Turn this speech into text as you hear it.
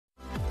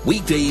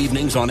Weekday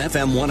evenings on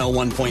FM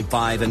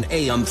 101.5 and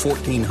AM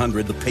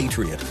 1400 The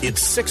Patriot.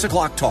 It's 6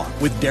 o'clock talk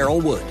with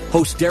Daryl Wood.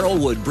 Host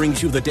Daryl Wood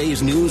brings you the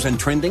day's news and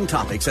trending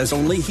topics as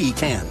only he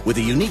can, with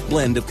a unique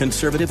blend of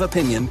conservative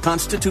opinion,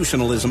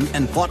 constitutionalism,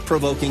 and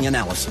thought-provoking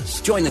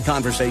analysis. Join the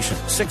conversation.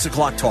 6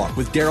 o'clock talk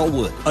with Daryl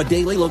Wood. A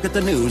daily look at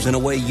the news in a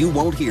way you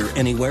won't hear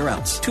anywhere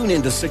else. Tune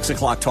in to 6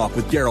 o'clock talk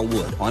with Daryl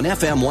Wood on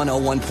FM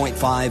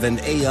 101.5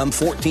 and AM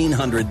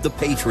 1400 The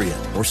Patriot,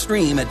 or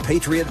stream at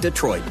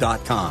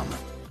patriotdetroit.com.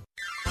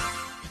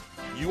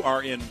 You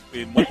are in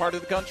what part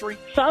of the country?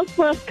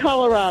 Southwest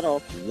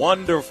Colorado.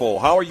 Wonderful.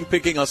 How are you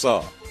picking us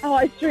up? Oh,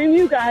 I stream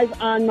you guys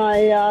on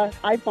my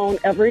iPhone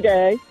every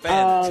day.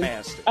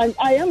 Fantastic.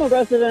 I am a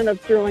resident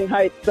of Sterling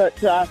Heights,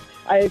 but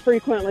I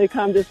frequently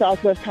come to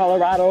Southwest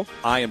Colorado.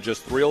 I am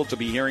just thrilled to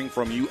be hearing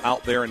from you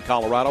out there in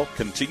Colorado.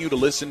 Continue to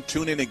listen,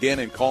 tune in again,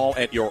 and call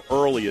at your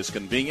earliest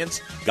convenience.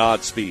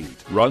 Godspeed.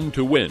 Run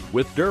to Win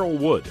with Daryl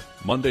Wood,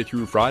 Monday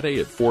through Friday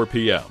at 4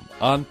 p.m.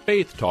 on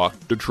Faith Talk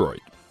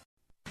Detroit.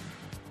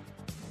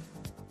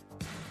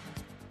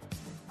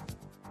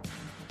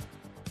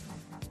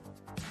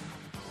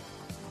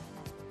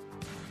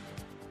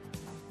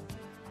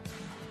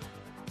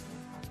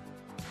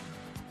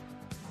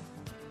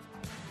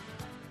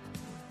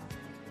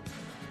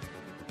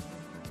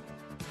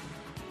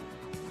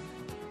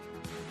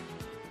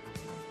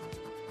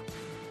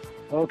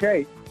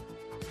 Okay.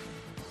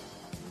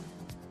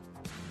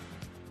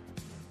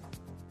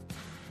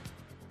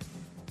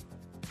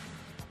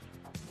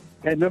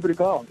 That number to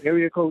call,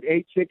 area code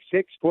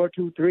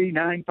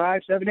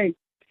 866-423-9578.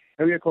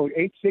 Area code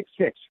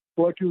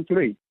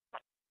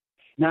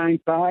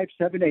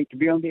 866-423-9578 to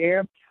be on the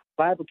air.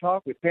 Bible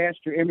Talk with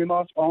Pastor Emery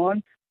Moss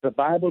on the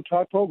Bible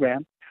Talk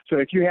program. So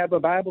if you have a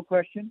Bible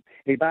question,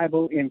 a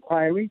Bible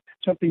inquiry,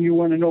 something you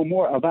want to know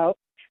more about,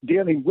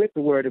 dealing with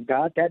the Word of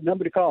God, that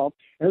number to call,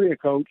 area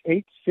code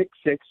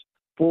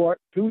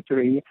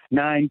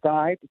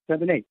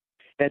 866-423-9578.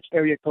 That's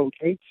area code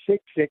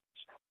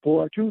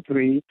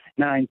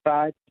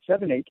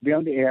 866-423-9578 to be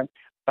on the air,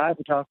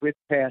 Bible Talk with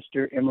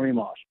Pastor Emery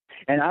Moss.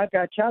 And I've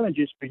got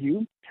challenges for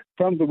you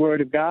from the Word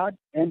of God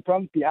and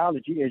from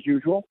theology, as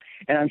usual,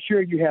 and I'm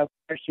sure you have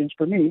questions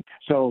for me,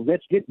 so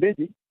let's get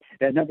busy.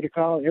 That number to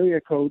call,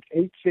 area code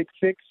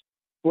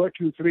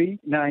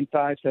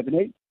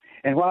 866-423-9578.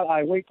 And while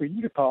I wait for you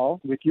to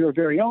call with your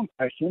very own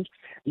questions,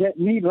 let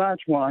me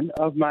launch one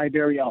of my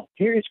very own.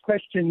 Here is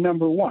question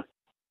number one.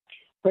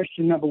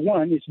 Question number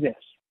one is this: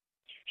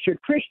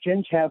 should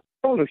Christians have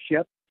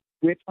fellowship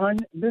with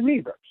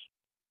unbelievers?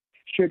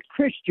 Should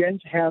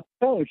Christians have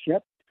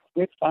fellowship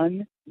with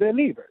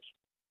unbelievers?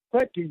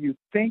 What do you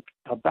think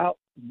about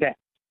that?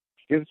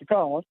 Give us a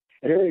call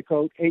at area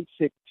code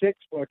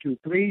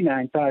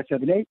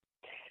 866-423-9578.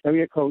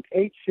 Area code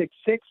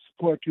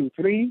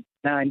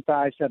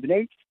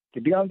 866-423-9578. To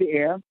be on the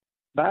air,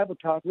 Bible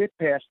Talk with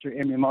Pastor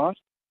Emery Moss.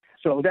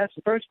 So that's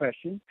the first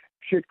question.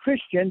 Should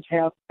Christians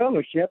have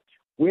fellowship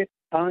with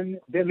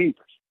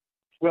unbelievers?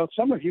 Well,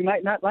 some of you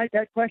might not like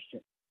that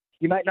question.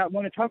 You might not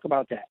want to talk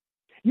about that.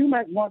 You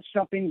might want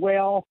something,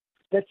 well,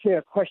 let's say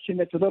a question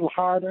that's a little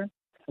harder,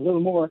 a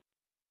little more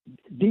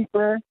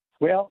deeper.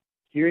 Well,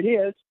 here it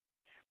is.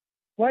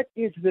 What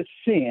is the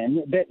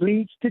sin that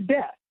leads to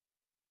death?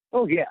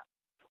 Oh, yeah.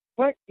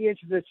 What is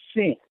the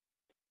sin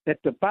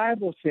that the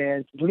Bible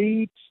says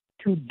leads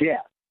to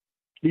death?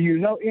 Do you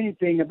know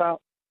anything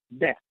about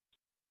death?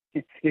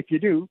 If you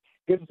do,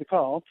 give us a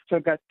call. So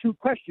I've got two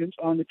questions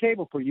on the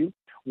table for you.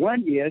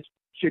 One is,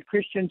 should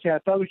Christians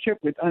have fellowship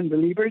with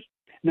unbelievers?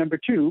 Number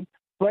two,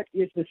 what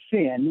is the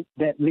sin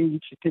that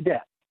leads to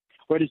death?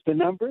 What is the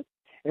number?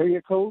 Area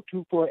code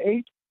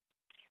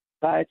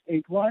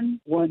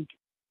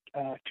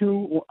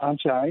 248-581-12. I'm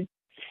sorry.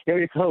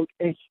 Area code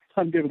 8.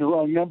 I'm giving the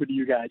wrong number to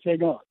you guys.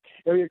 Hang on.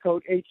 Area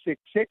code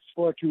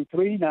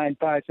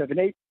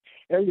 866-423-9578.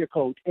 Area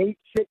code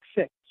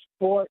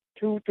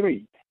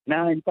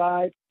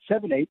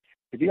 866-423-9578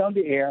 to be on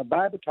the air,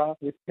 Bible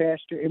Talk with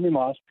Pastor Emery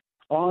Moss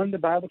on the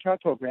Bible Talk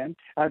program.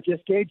 I've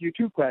just gave you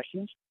two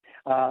questions.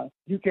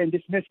 You can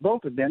dismiss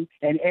both of them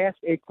and ask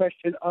a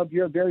question of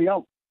your very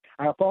own.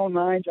 Our phone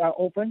lines are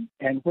open,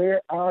 and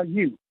where are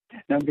you?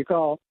 Number to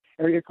call,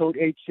 area code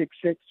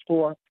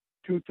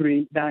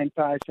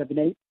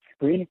 866-423-9578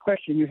 for any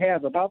question you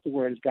have about the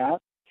Word of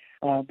God.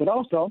 But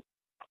also,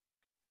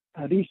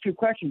 these two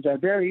questions are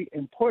very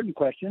important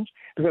questions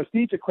because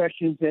these are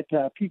questions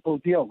that people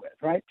deal with,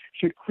 right?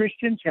 Should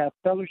Christians have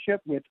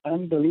fellowship with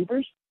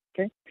unbelievers?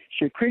 Okay.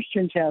 Should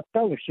Christians have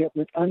fellowship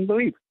with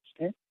unbelievers?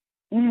 Okay.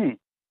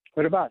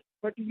 What about it?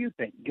 What do you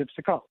think? Give us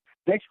a call.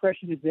 Next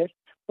question is this: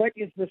 what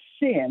is the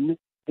sin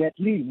that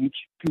leads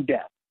to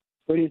death?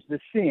 What is the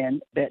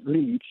sin that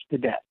leads to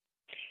death?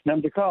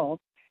 Number to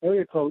call,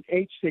 area code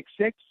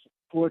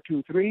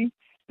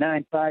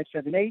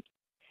 866-423-9578.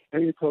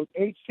 Area code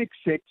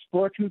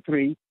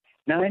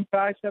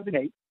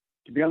 866-423-9578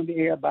 to be on the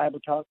air,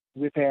 Bible Talk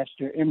with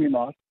Pastor Emery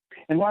Moss.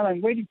 And while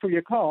I'm waiting for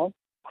your call,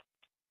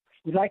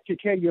 we'd like to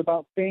tell you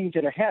about things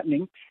that are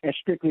happening at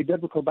Strictly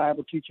Biblical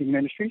Bible Teaching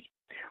Ministries.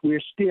 We're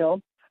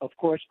still, of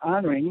course,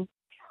 honoring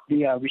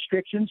the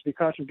restrictions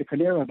because of the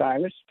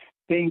coronavirus.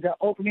 Things are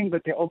opening,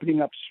 but they're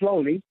opening up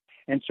slowly.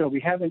 And so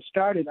we haven't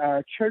started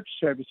our church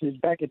services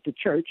back at the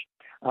church.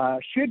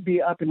 Should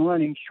be up and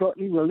running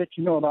shortly. We'll let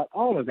you know about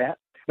all of that.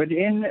 But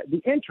in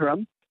the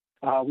interim,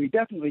 we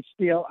definitely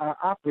still are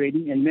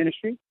operating in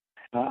ministry.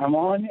 I'm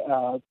on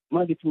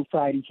Monday through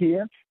Friday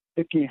here,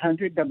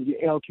 1500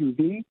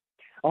 WLQV.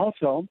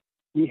 Also,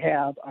 we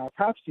have our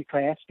prophecy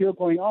class still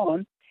going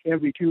on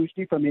every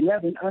Tuesday from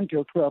 11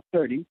 until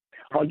 12:30.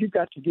 All you've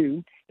got to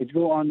do is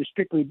go on the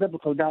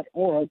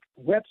strictlybiblical.org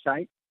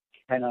website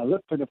and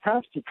look for the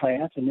prophecy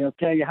class, and they'll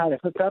tell you how to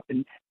hook up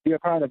and be a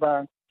part of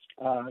our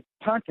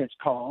conference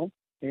call.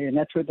 And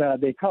that's what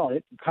they call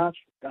it,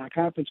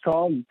 conference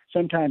call, and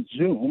sometimes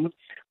Zoom,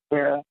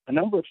 where a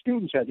number of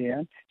students are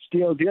there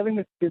still dealing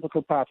with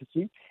biblical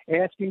prophecy,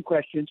 asking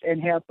questions,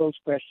 and have those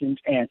questions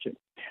answered.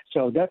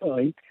 So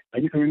definitely,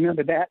 you can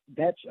remember that.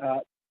 That's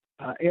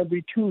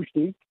every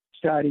Tuesday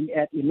starting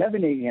at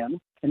 11 a.m.,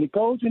 and it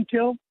goes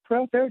until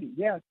 12:30.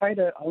 Yeah, quite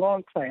a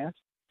long class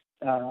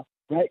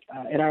right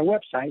at our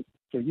website,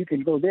 so you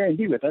can go there and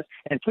be with us.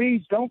 And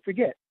please don't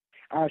forget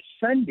our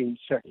Sunday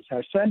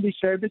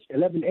service,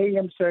 11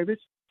 a.m. service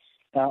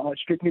on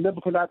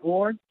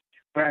strictlybiblical.org,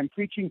 where I'm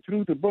preaching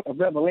through the book of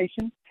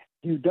Revelation.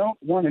 You don't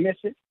want to miss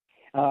it.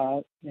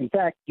 In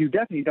fact, you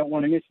definitely don't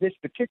want to miss this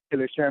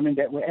particular sermon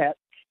that we're at,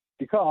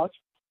 because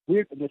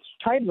the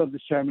title of the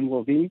sermon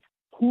will be,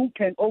 Who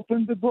Can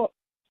Open the Book?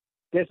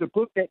 There's a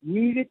book that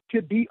needed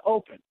to be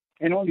opened,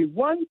 and only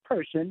one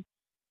person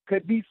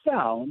could be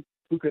found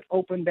who could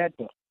open that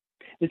book.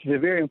 This is a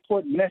very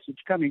important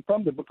message coming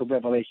from the book of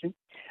Revelation.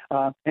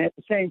 And at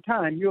the same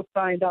time, you'll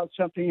find out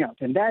something else,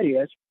 and that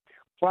is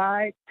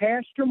why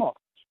Pastor Moss,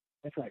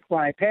 that's right,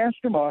 why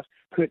Pastor Moss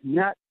could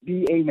not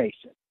be a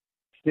Mason.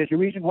 There's a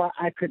reason why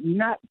I could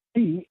not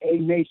be a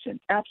Mason.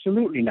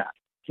 Absolutely not,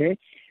 okay?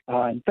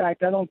 In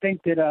fact, I don't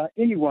think that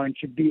anyone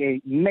should be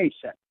a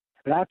Mason.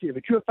 But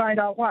you'll find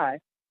out why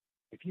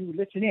if you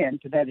listen in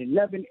to that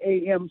 11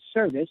 a.m.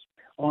 service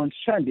on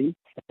Sunday,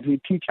 as we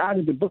teach out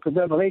of the book of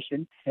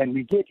Revelation, and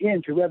we get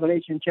into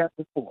Revelation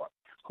chapter 4.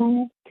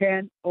 Who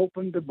can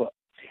open the book?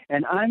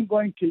 And I'm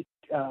going to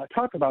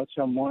talk about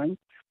someone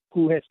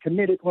who has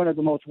committed one of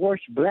the most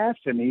worst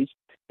blasphemies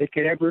that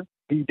could ever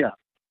be done.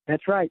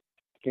 That's right.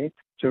 Okay.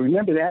 So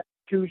remember that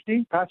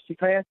Tuesday, prophecy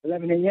class,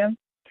 11 a.m.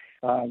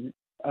 And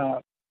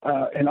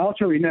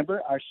also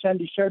remember our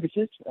Sunday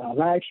services,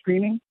 live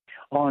streaming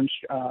on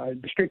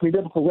the Strictly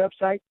Biblical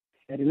website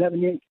at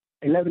 11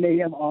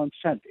 a.m. on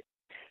Sunday.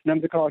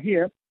 Number to call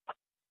here,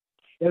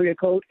 area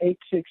code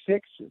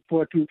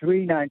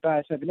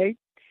 866-423-9578,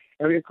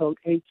 area code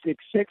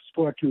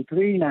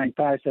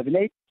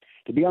 866-423-9578.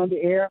 To be on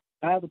the air,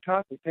 Bible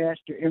Talk with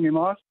Pastor Emery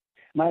Moss.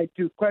 My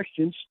two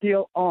questions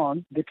still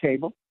on the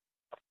table.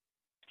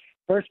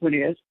 First one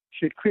is,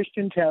 should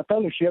Christians have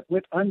fellowship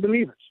with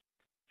unbelievers?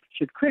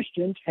 Should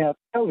Christians have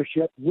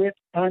fellowship with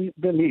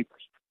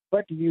unbelievers?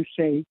 What do you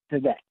say to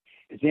that?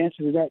 Is the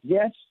answer to that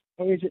yes,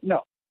 or is it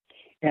no?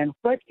 And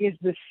what is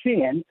the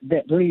sin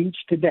that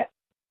leads to death?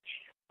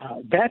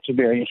 That's a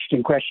very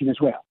interesting question as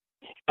well.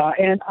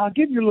 And I'll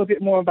give you a little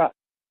bit more about it.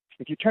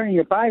 If you turn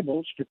your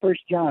Bibles to 1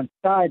 John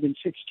 5 and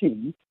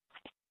 16,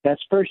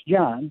 that's 1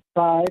 John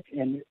 5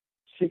 and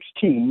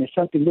 16. There's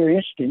something very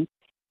interesting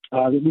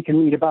that we can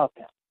read about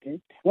that.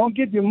 Okay? Won't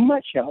give you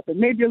much help, but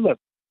maybe a little.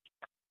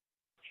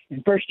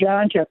 In 1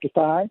 John chapter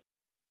 5,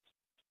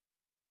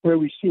 where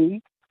we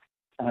see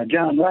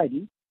John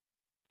writing,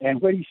 and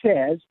what he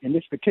says in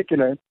this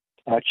particular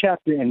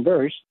chapter and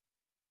verse,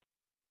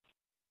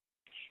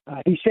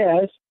 he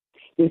says,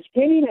 if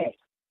any man,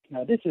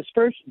 now this is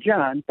 1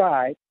 John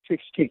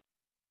 5:16,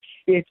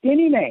 if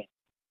any man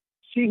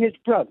see his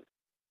brother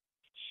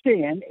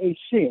sin a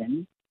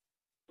sin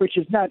which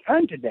is not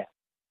unto death,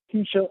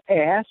 he shall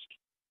ask,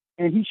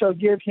 and he shall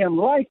give him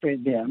life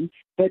in them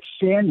that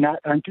sin not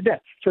unto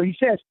death. So he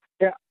says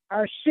there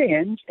are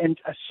sins, and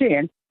a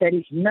sin that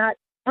is not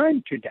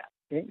unto death.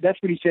 Okay?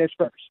 That's what he says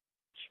first.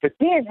 But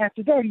then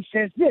after that he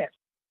says this,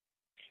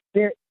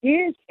 there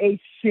is a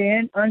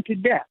sin unto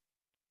death,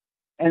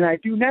 and I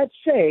do not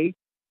say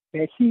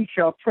that he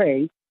shall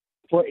pray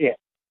for it.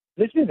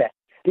 Listen to that.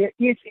 There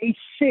is a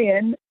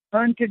sin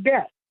unto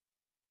death.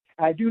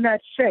 I do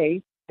not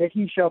say that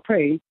he shall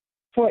pray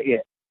for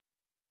it.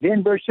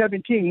 Then verse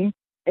 17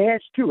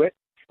 adds to it,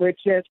 where it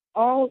says,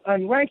 all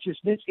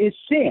unrighteousness is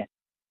sin,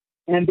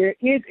 and there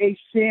is a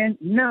sin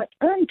not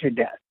unto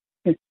death.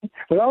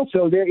 But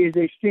also there is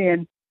a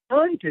sin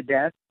unto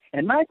death,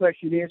 and my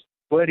question is,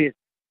 what is it?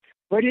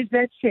 What is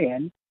that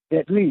sin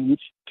that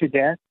leads to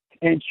death?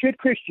 And should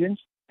Christians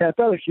have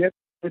fellowship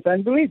with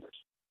unbelievers?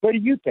 What do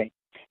you think?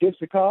 Give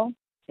us a call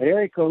at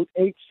area code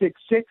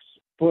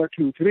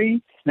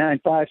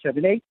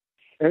 866-423-9578,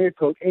 area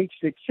code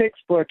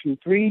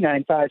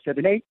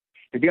 866-423-9578.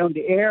 To be on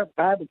the air,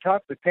 Bible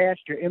Talk with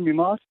Pastor Emery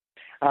Moss.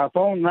 Our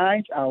phone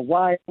lines are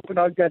wide open.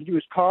 All you got to do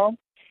is call,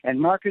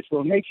 and Marcus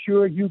will make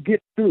sure you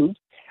get through.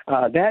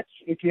 That's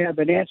if you have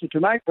an answer to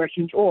my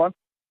questions, or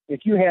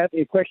if you have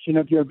a question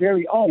of your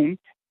very own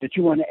that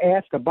you want to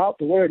ask about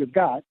the Word of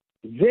God,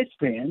 this,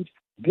 friends,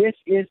 this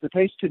is the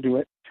place to do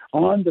it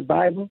on the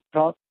Bible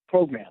Talk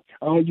program.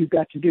 All you've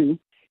got to do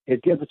is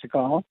give us a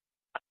call.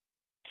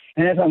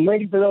 And as I'm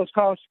waiting for those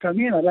calls to come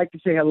in, I'd like to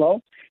say hello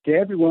to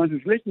everyone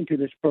who's listening to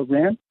this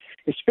program,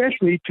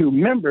 especially to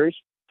members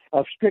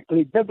of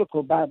Strictly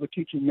Biblical Bible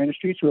Teaching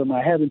Ministries, whom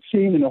I haven't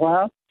seen in a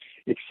while,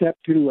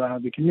 except to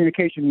the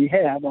communication we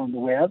have on the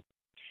web.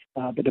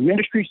 But the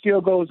ministry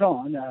still goes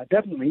on.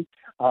 Definitely,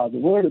 the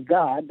Word of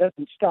God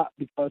doesn't stop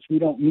because we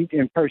don't meet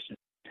in person.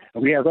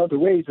 We have other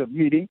ways of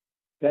meeting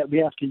that we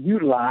have to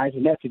utilize,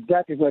 and that's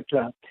exactly what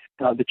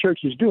the church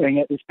is doing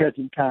at this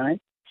present time.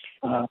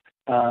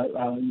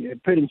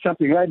 Putting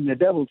something right in the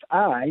devil's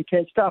eye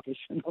can't stop us,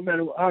 no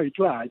matter how he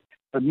tries.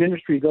 The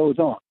ministry goes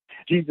on.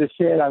 Jesus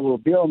said, I will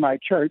build my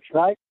church,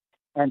 right?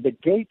 And the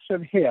gates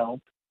of hell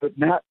would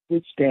not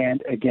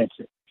withstand against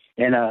it.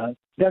 And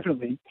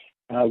definitely,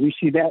 we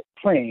see that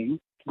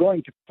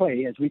going to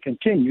play as we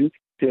continue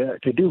to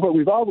do what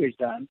we've always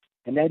done,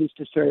 and that is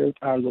to serve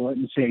our Lord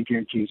and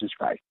Savior, Jesus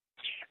Christ.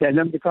 That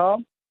number to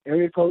call,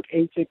 area code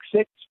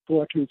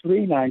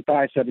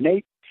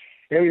 866-423-9578.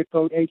 Area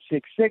code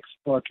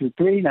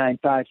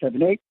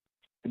 866-423-9578.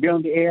 To be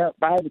on the air,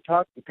 Bible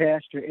Talk with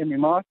Pastor Emery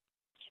Moss.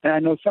 And I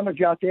know some of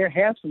you out there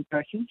have some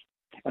questions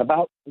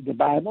about the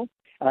Bible.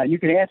 You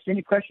can ask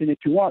any question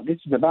that you want.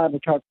 This is the Bible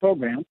Talk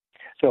program.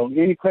 So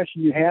any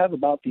question you have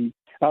about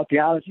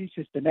theology,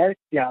 systematic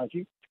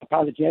theology,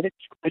 apologetics,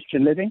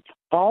 Christian living,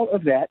 all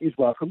of that is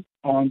welcome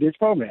on this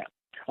program.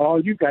 All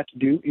you've got to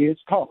do is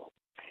call.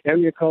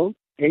 Area code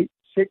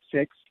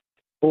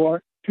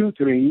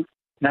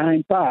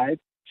 866-423-9578.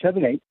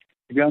 To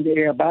be on the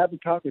air, Bible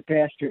Talk with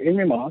Pastor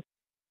Emery Moss.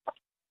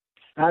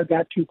 I've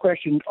got two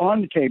questions on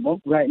the table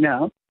right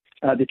now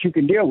that you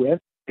can deal with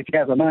if you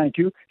have a mind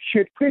to.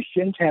 Should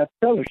Christians have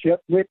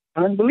fellowship with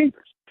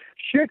unbelievers?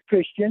 Should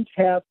Christians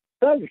have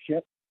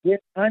fellowship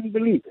with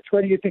unbelievers?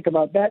 What do you think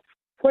about that?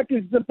 What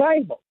does the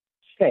Bible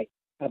say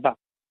about it?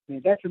 I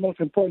mean, that's the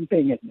most important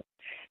thing, isn't it?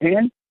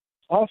 And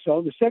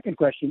also, the second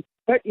question,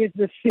 what is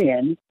the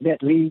sin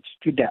that leads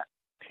to death?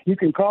 You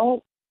can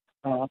call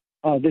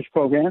this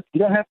program. You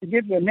don't have to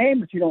give your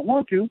name if you don't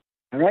want to,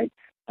 all right?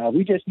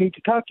 We just need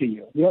to talk to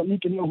you. We don't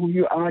need to know who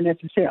you are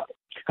necessarily.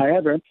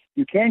 However,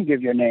 you can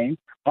give your name.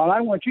 All I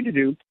want you to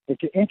do is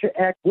to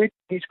interact with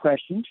these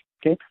questions,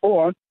 okay,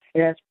 or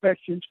ask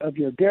questions of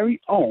your very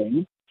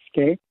own,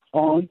 okay,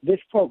 on this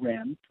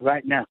program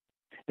right now.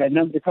 That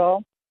number to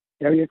call,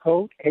 area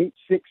code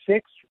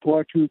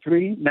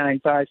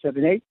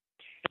 866-423-9578,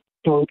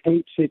 code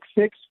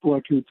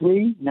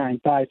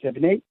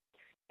 866-423-9578.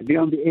 To be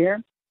on the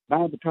air,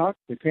 Bible Talk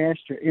with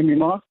Pastor Emery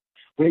Moss,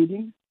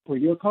 waiting for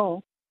your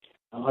call.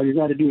 All you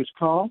got to do is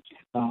call.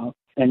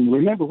 And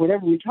remember,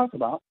 whatever we talk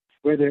about,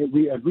 whether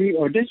we agree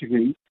or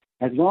disagree,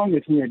 as long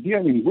as we are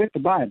dealing with the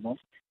Bible,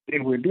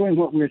 then we're doing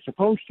what we're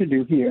supposed to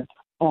do here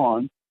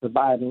on the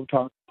Bible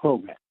Talk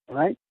program. All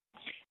right?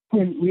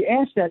 When we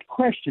ask that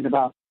question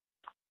about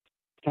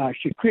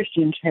should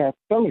Christians have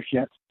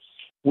fellowship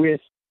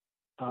with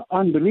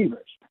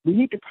unbelievers, we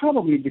need to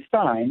probably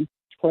define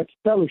what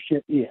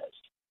fellowship is.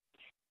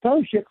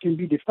 Fellowship can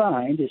be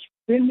defined as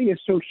friendly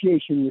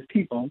association with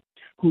people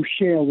who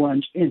share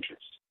one's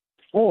interests,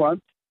 or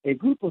a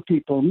group of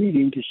people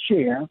meeting to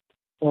share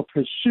or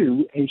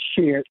pursue a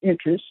shared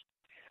interest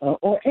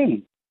or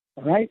aim.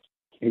 All right?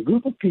 A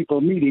group of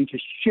people meeting to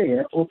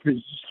share or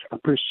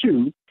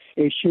pursue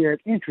a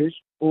shared interest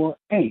or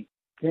aim.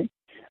 Okay?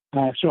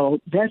 So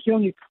that's the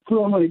only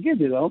clue I'm going to give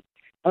you, though.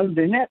 Other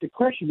than that, the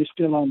question is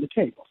still on the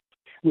table.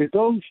 With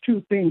those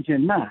two things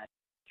in mind,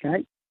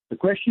 okay, the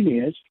question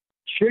is,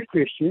 should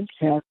Christians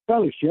have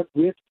fellowship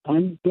with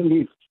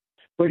unbelievers?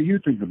 What do you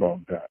think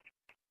about that?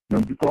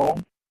 Number to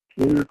call,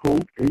 area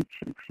code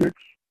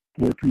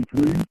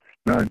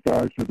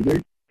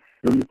 866-423-9578.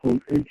 Area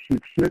code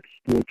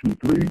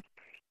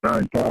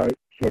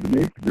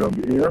 866-423-9578 to be on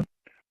the air.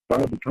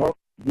 Bible Talk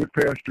with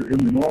Pastor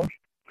Emery Moss,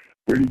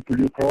 waiting for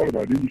your call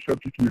about any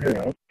subject you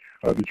have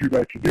that you'd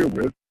like to deal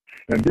with.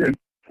 And then,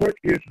 what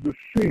is the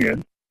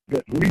sin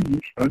that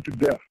leads unto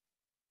death?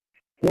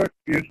 What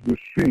is the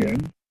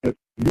sin that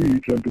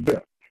leads unto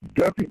death?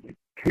 Definitely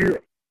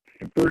here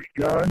in 1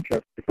 John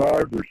chapter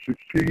 5, verse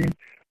 16,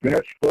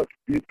 that's what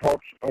it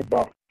talks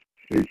about,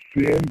 a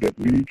sin that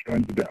leads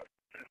unto death.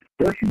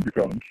 The question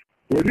becomes,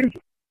 what is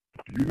it?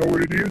 Do you know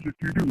what it is? If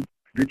you do,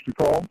 give us a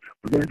call.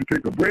 We're going to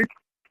take a break,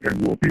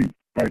 and we'll be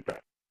right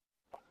back.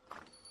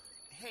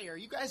 Hey, are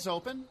you guys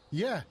open?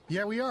 Yeah,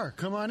 we are.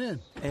 Come on in.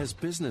 As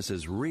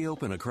businesses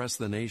reopen across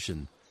the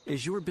nation,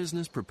 is your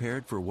business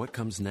prepared for what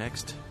comes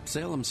next?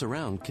 Salem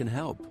Surround can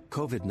help.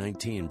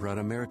 COVID-19 brought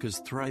America's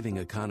thriving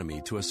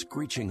economy to a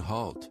screeching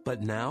halt.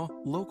 But now,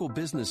 local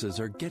businesses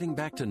are getting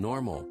back to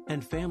normal,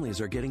 and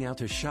families are getting out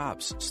to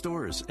shops,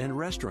 stores, and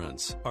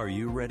restaurants. Are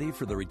you ready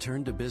for the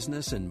return to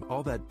business and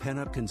all that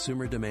pent-up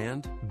consumer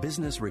demand?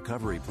 Business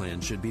Recovery Plan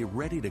should be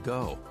ready to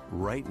go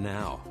right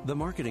now. The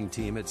marketing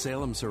team at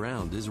Salem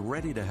Surround is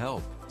ready to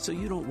help. so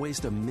you don't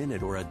waste a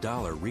minute or a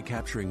dollar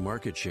recapturing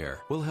market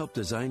share. We'll help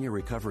design your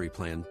recovery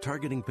plan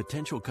targeting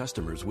potential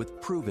customers with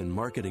proven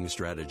marketing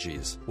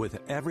strategies. With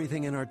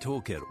everything in our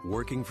toolkit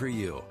working for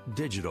you: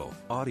 digital,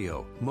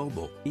 audio,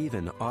 mobile,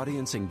 even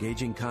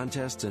audience-engaging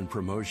contests and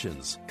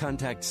promotions.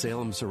 Contact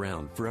Salem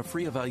Surround for a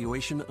free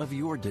evaluation of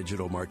your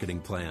digital marketing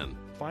plan.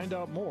 Find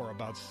out more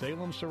about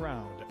Salem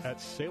Surround at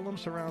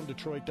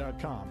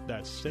SalemSurroundDetroit.com.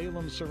 That's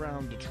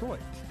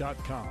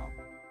SalemSurroundDetroit.com.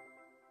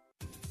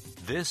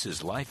 This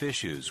is Life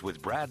Issues with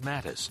Brad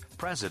Mattis,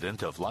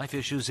 president of Life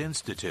Issues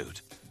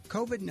Institute.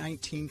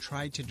 COVID-19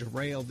 tried to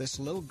derail this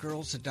little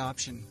girl's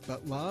adoption,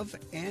 but love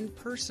and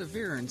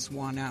perseverance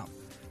won out.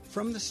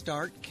 From the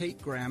start,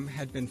 Kate Graham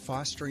had been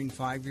fostering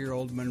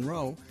 5-year-old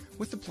Monroe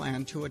with a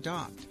plan to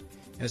adopt.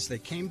 As they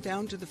came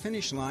down to the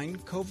finish line,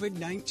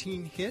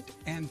 COVID-19 hit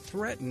and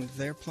threatened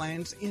their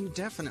plans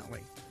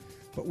indefinitely.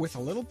 But with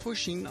a little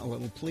pushing, a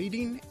little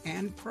pleading,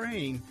 and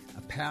praying,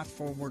 a path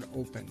forward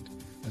opened.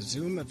 A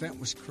Zoom event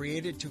was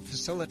created to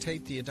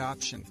facilitate the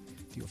adoption.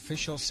 The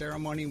official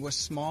ceremony was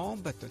small,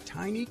 but the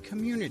tiny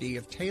community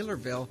of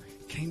Taylorville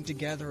came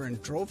together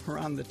and drove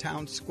around the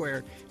town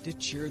square to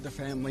cheer the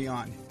family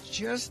on,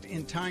 just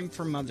in time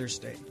for Mother's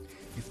Day.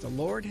 If the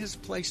Lord has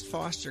placed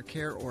foster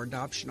care or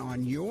adoption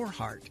on your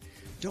heart,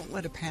 don't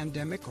let a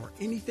pandemic or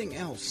anything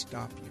else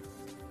stop you.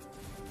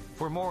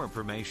 For more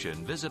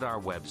information, visit our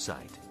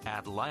website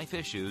at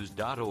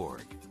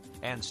lifeissues.org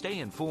and stay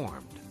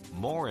informed,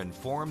 more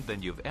informed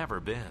than you've ever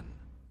been.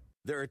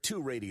 There are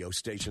 2 radio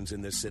stations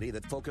in this city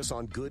that focus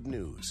on good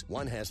news.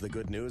 One has the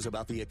good news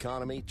about the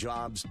economy,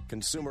 jobs,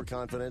 consumer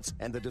confidence,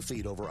 and the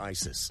defeat over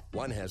ISIS.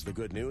 One has the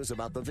good news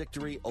about the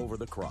victory over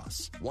the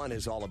cross. One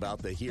is all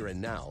about the here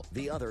and now.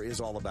 The other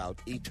is all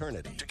about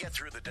eternity. To get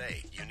through the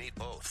day, you need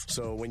both.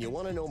 So when you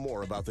want to know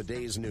more about the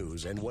day's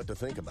news and what to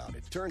think about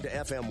it, turn to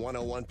FM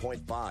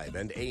 101.5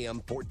 and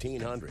AM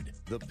 1400,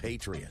 The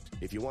Patriot.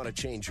 If you want to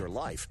change your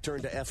life,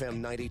 turn to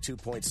FM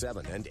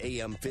 92.7 and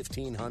AM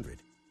 1500.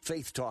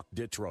 Faith Talk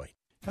Detroit.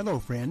 Hello,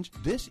 friends.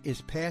 This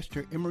is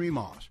Pastor Emery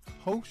Moss,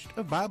 host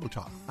of Bible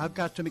Talk. I've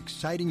got some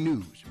exciting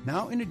news.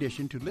 Now, in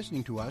addition to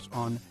listening to us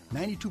on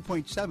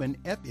 92.7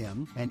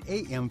 FM and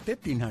AM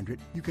 1500,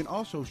 you can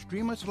also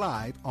stream us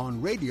live on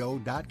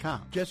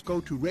radio.com. Just go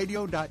to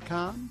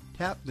radio.com,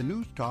 tap the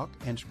News Talk,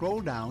 and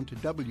scroll down to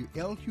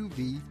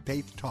WLQV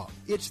Faith Talk.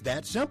 It's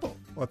that simple.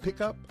 Or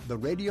pick up the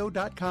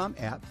radio.com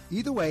app.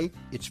 Either way,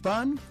 it's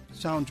fun,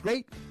 sounds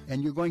great,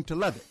 and you're going to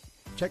love it.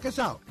 Check us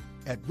out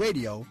at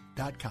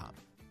radio.com.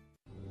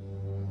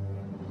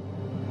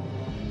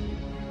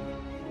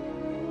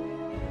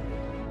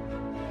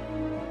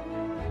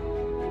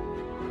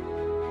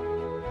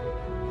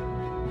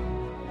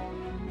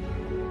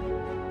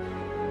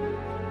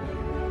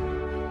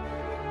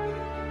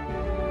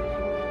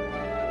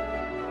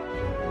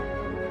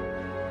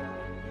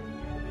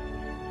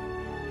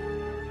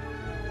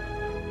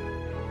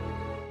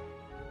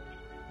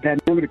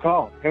 That number to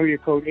call, area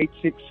code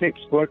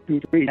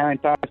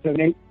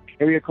 866-423-9578.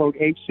 Area code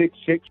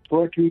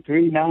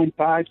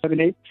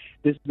 866-423-9578.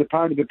 This is the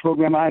part of the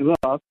program I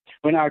love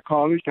when our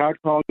callers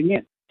start calling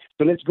in.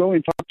 So let's go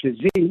and talk to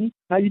Z.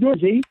 How you doing,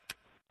 Z?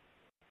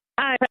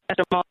 Hi,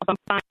 Pastor Moss. I'm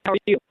fine. How are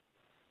you?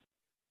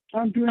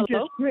 I'm doing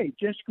Hello?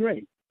 just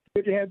great.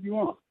 Good to have you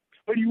on.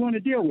 What do you want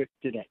to deal with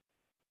today?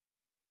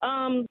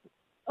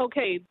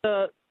 Okay,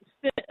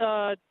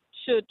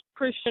 should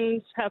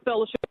Christians have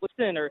fellowship with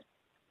sinners?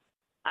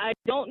 I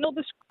don't know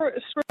the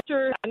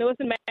scripture. I know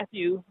it's in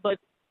Matthew, but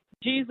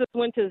Jesus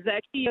went to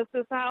Zacchaeus'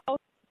 house,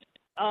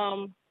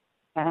 the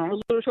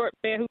little short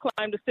man who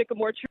climbed a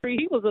sycamore tree.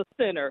 He was a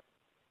sinner.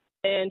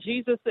 And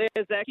Jesus said,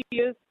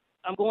 Zacchaeus,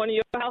 I'm going to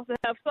your house to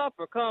have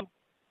supper. Come.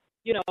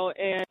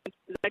 And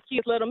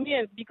Zacchaeus let him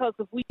in, because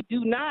if we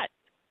do not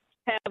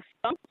have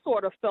some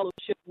sort of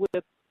fellowship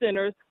with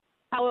sinners,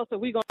 how else are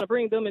we going to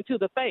bring them into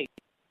the faith?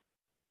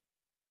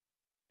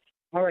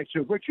 All right,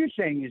 so what you're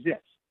saying is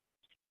this.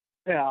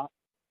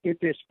 If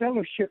there's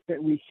fellowship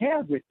that we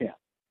have with them,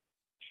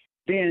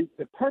 then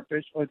the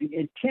purpose or the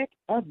intent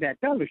of that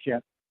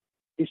fellowship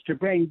is to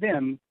bring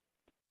them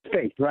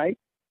faith, right?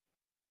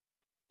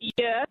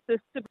 Yes,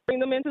 it's to bring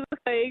them into the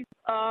faith.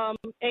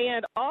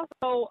 And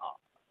also,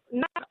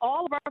 not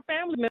all of our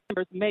family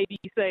members may be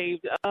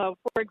saved.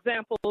 For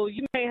example,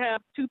 you may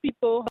have 2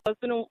 people,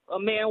 husband, a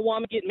man,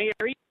 woman, get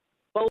married,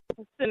 both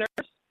sinners.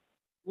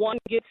 One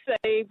gets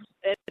saved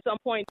at some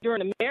point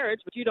during the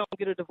marriage, but you don't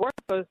get a divorce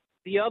because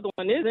the other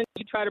one isn't.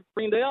 You try to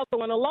bring the other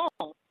one along.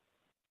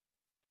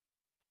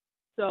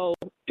 So,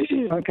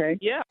 okay.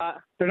 Yeah.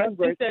 So in other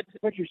words,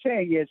 what you're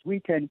saying is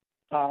we're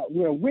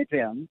with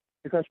them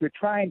because we're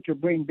trying to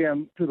bring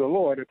them to the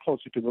Lord or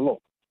closer to the Lord.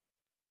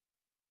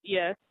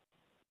 Yes.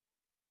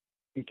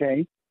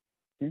 Okay.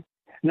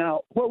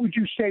 Now, what would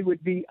you say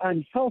would be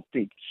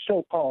unhealthy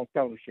so-called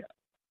fellowship?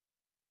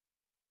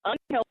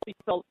 Unhealthy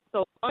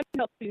fellowship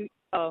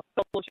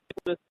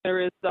with there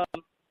is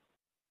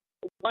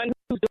one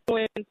who's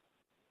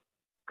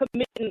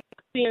committing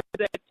sins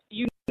that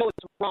you know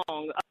is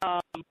wrong. I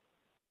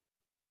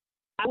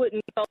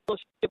wouldn't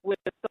fellowship with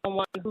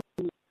someone who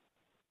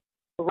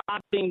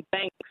robbing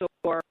banks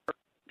or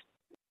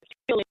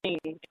stealing.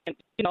 And,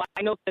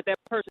 I know that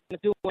person is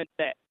doing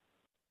that.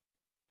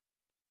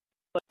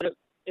 But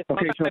if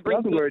okay, so in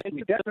other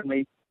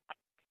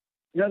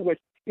words,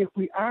 if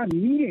we are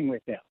meeting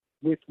with them,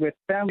 with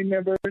family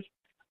members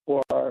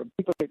or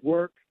people at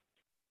work,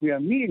 we are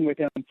meeting with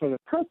them for the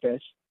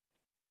purpose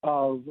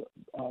of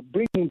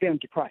bringing them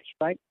to Christ,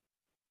 right?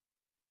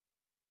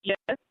 Yes,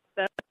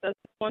 that's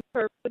one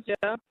purpose,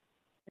 yeah.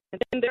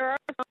 And then there are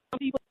some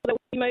people that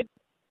we may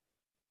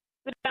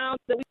sit down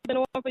that we've been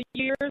on for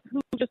years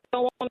who just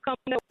don't want to come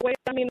that way.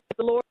 I mean, if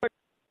the Lord puts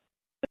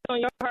on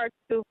your heart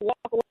to walk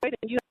away,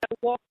 then you have to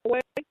walk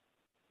away. I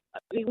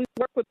mean, we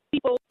work with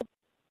people,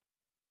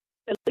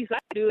 at least I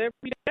do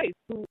every day,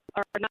 who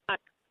are not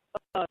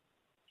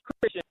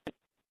Christians,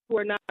 who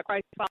are not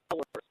Christ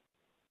followers.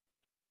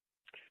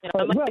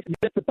 Well, the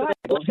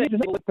Bible, here's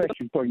another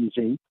question for you,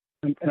 Z,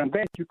 and I'm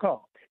glad you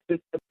called.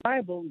 Does the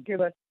Bible give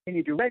us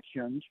any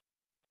directions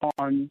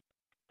on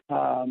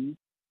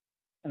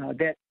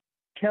that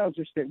tells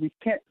us that we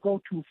can't go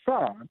too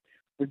far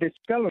with this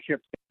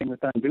fellowship thing with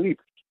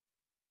unbelievers?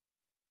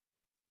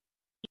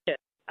 Yes.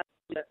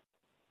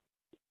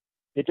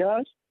 It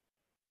does?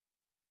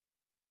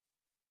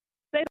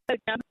 Say that again.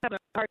 I'm having a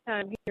hard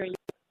time hearing you.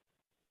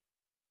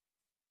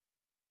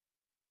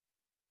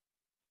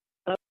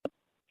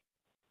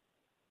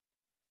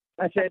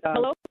 I said,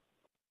 hello?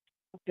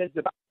 Does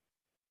the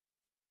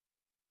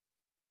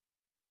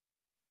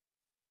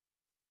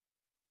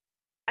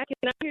I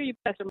cannot hear you,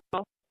 Pastor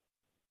Mo.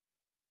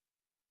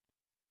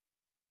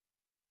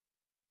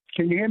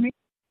 Can you hear me?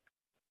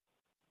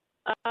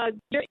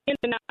 You're in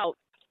and out.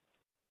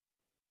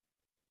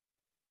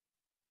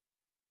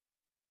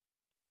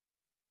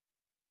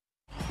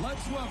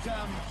 Let's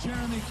welcome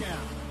Jeremy Camp.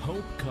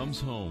 Hope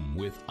comes home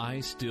with I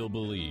Still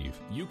Believe.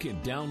 You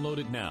can download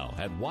it now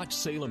at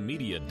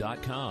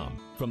WatchSalemMedia.com.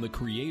 From the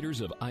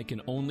creators of I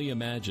Can Only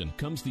Imagine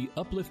comes the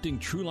uplifting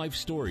true life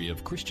story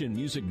of Christian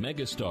music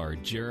megastar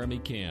Jeremy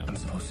Camp. I'm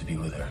supposed to be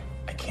with her.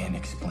 I can't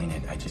explain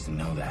it. I just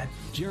know that.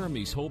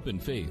 Jeremy's hope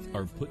and faith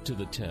are put to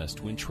the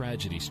test when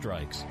tragedy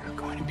strikes. You're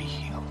going to be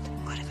healed.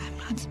 What if I'm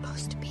not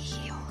supposed to be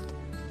healed?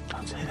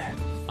 Don't say that.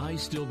 I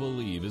Still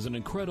Believe is an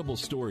incredible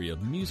story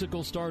of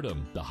musical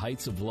stardom, the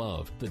heights of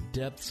love, the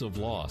depths of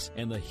loss,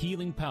 and the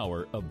healing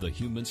power of the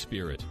human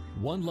spirit.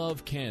 One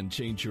love can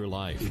change your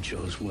life. You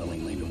chose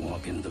willingly to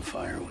walk into the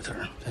fire with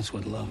her. That's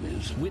what love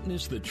is.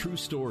 Witness the true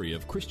story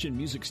of Christian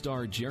music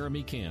star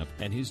Jeremy Camp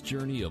and his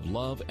journey of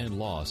love and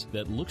loss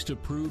that looks to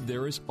prove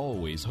there is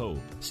always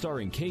hope.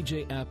 Starring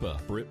KJ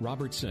Apa, Britt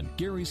Robertson,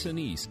 Gary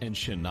Sinise, and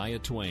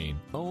Shania Twain.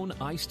 Own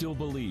I Still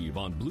Believe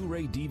on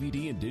Blu-ray,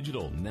 DVD, and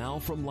digital now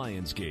from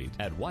Lionsgate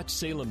at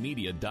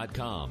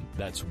WatchSalemMedia.com.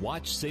 That's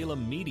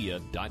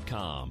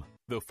WatchSalemMedia.com.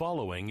 The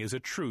following is a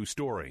true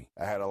story.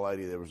 I had a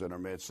lady that was in her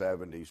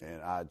mid-70s,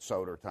 and I'd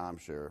sold her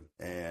timeshare,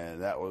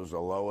 and that was the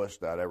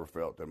lowest I'd ever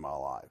felt in my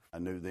life. I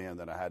knew then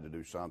that I had to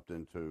do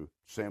something to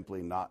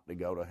simply not to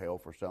go to hell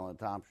for selling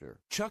timeshare.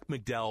 Chuck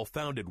McDowell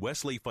founded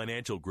Wesley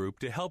Financial Group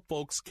to help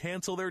folks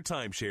cancel their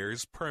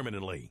timeshares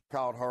permanently.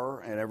 Called her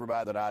and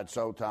everybody that I'd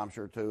sold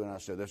timeshare to, and I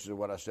said, this is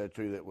what I said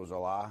to you that was a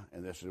lie,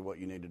 and this is what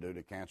you need to do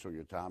to cancel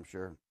your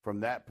timeshare.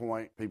 From that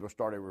point, people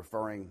started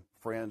referring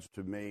friends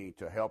to me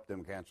to help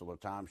them cancel a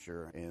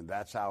timeshare, and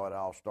that's how it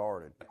all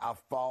started. I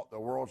fought the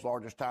world's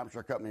largest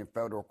timeshare company in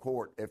federal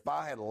court. If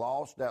I had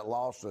lost that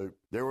lawsuit,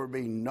 there would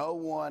be no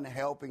one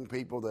helping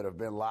people that have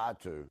been lied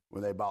to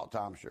when they bought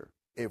timeshare.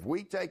 If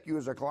we take you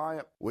as a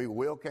client, we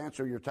will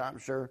cancel your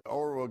timeshare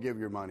or we'll give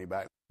your money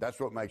back. That's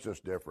what makes us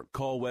different.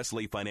 Call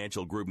Wesley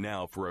Financial Group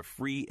now for a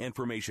free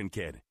information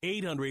kit.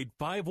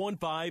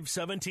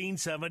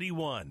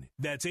 800-515-1771.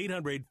 That's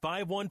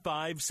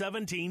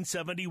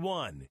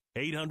 800-515-1771.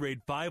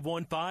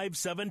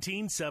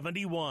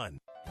 800-515-1771.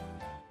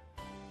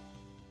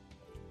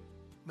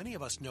 Many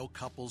of us know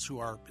couples who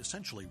are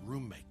essentially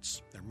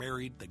roommates. They're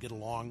married, they get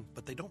along,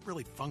 but they don't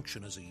really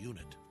function as a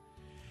unit.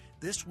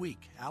 This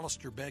week,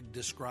 Alistair Begg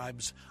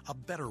describes a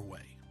better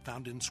way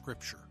found in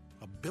Scripture,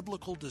 a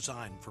biblical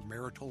design for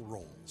marital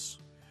roles.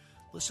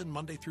 Listen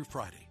Monday through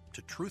Friday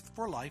to Truth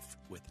for Life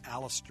with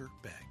Alistair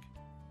Begg.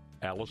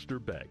 Alistair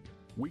Begg,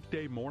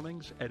 weekday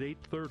mornings at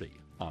 8:30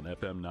 on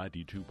FM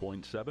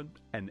 92.7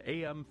 and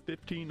AM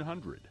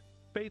 1500.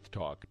 Faith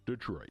Talk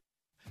Detroit.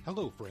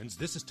 Hello, friends.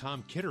 This is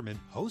Tom Kitterman,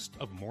 host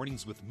of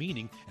Mornings with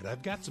Meaning, and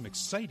I've got some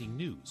exciting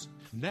news.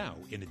 Now,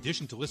 in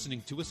addition to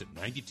listening to us at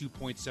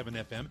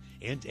 92.7 FM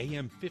and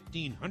AM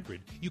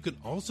 1500, you can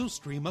also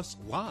stream us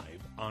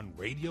live on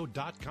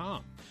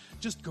radio.com.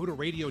 Just go to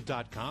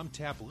radio.com,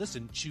 tap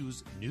Listen,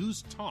 choose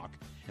News Talk,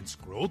 and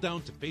scroll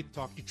down to Faith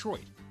Talk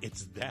Detroit.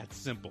 It's that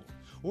simple.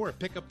 Or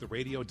pick up the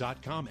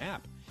radio.com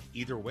app.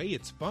 Either way,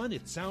 it's fun,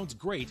 it sounds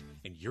great,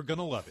 and you're going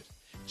to love it.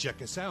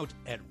 Check us out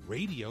at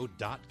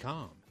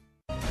radio.com.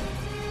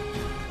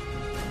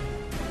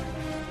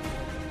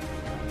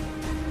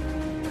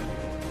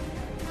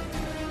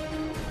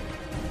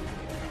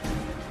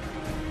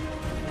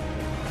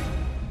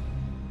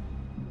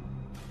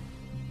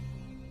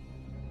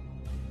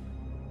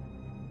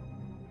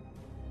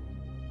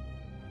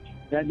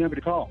 That number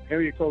to call,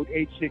 area code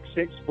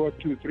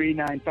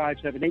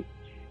 866-423-9578.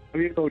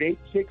 Area code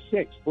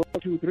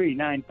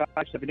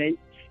 866-423-9578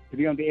 to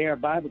be on the air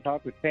Bible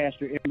Talk with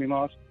Pastor Emery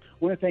Moss. I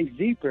want to thank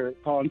Zephyr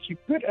calling. She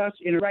put us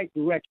in the right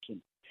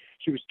direction.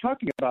 She was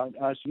talking about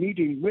us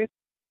meeting with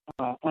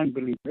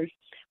unbelievers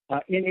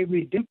in a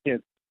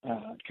redemptive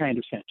kind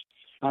of sense.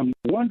 I'm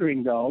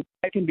wondering, though,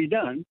 that can be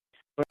done,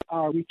 but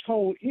are we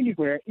told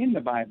anywhere in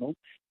the Bible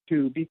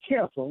to be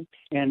careful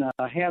and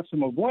have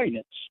some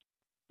avoidance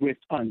with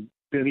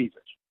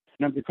unbelievers?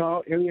 Number to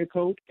call, area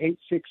code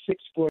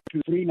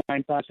 866-423-9578.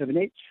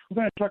 We're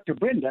going to talk to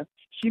Brenda.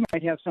 She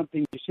might have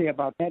something to say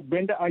about that.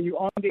 Brenda, are you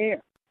on the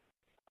air?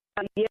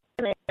 Yes,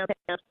 ma'am,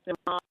 Pastor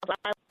Moss.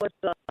 I was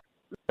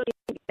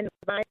looking in the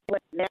Bible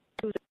with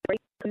Matthew's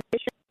Great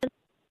Commission.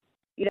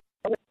 You know,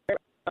 where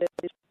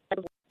it's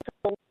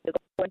told to go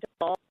into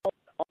all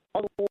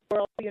the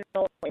world, you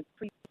know, and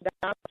preach the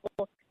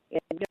gospel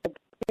and, you know,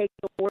 take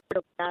the word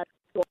of God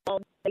to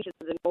all nations.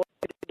 In order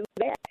to do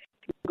that,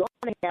 you're going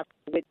to have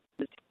to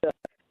witness to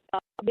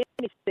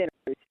many sinners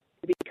to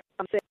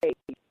become saved.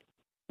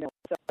 You know,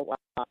 so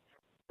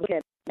look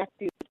at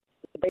Matthew's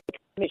Great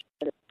Commission,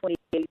 the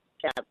 28th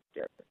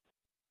chapter.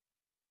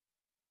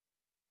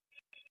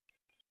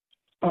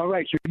 All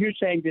right, so you're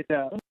saying that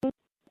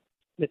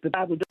that the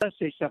Bible does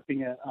say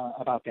something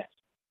about that.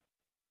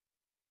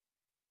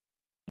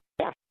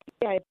 Yeah,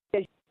 it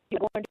says you're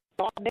going to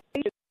all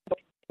nations.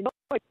 You know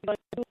what you're going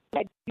to do?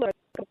 You're going to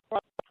come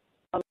across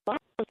a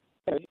lot of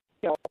sinners,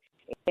 you know,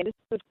 and this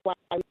is why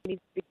we need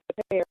to be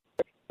prepared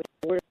with the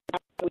word of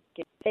God. We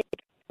can take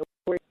the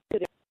word to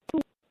the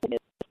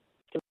truthfulness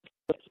to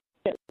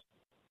sinners.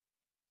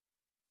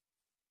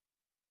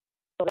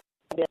 So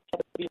that's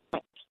what we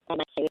want.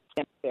 And I say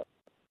it's there.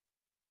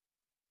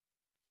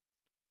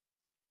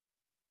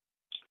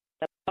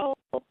 Oh.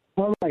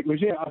 All right. Was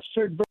there a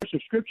certain verse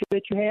of scripture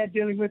that you had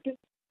dealing with it?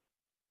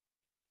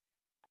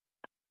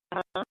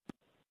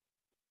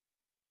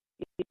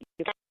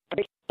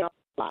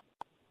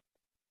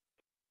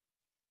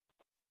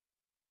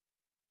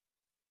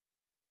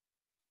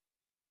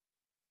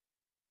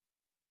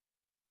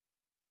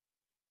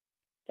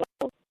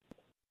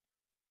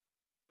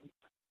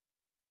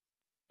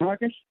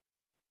 Marcus?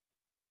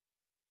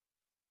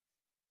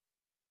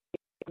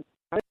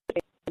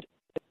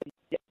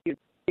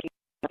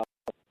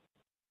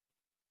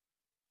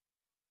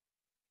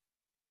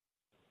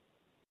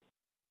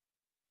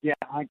 Yeah,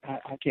 I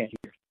can't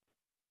hear.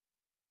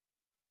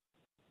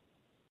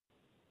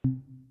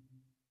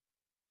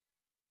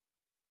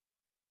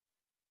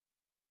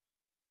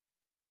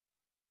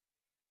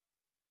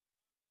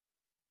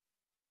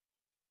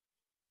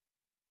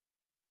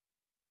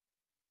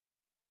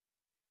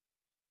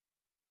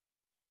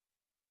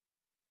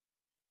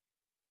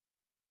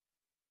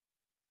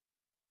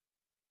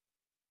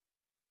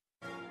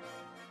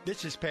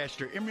 This is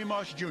Pastor Emery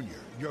Moss Jr.,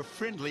 your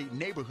friendly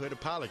neighborhood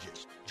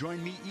apologist.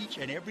 Join me each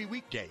and every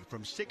weekday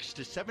from 6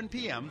 to 7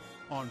 p.m.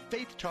 on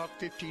Faith Talk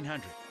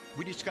 1500.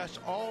 We discuss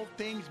all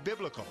things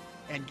biblical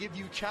and give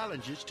you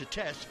challenges to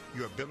test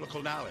your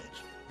biblical knowledge.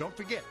 Don't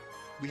forget,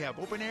 we have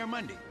Open Air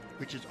Monday,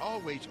 which is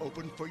always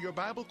open for your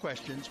Bible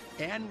questions,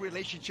 and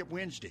Relationship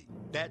Wednesday.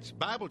 That's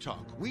Bible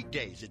Talk,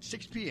 weekdays at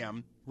 6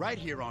 p.m. right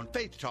here on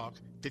Faith Talk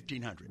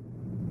 1500.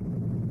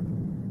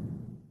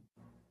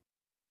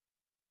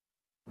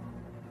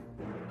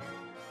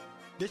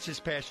 This is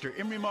Pastor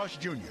Emery Moss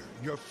Jr.,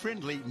 your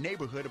friendly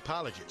neighborhood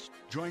apologist.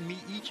 Join me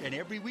each and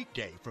every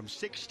weekday from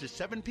 6 to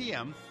 7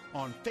 p.m.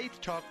 on Faith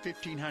Talk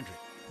 1500.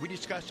 We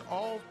discuss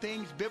all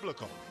things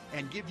biblical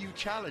and give you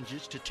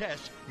challenges to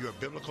test your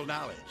biblical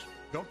knowledge.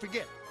 Don't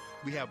forget,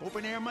 we have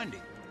Open Air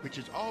Monday, which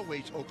is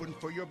always open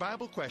for your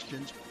Bible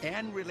questions,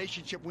 and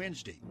Relationship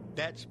Wednesday.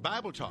 That's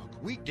Bible Talk,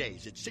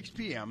 weekdays at 6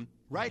 p.m.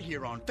 right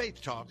here on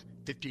Faith Talk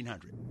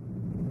 1500.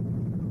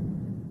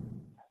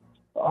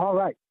 All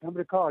right. Number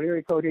to call,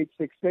 area code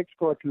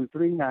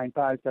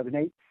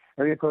 866-423-9578.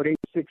 Area code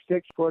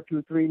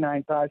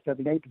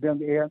 866-423-9578 to be on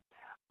the air.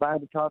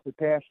 Bible Talk with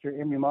Pastor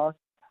Emery Moss.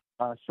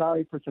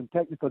 Sorry for some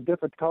technical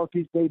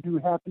difficulties. They do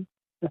happen,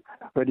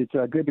 but it's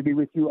good to be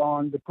with you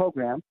on the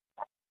program.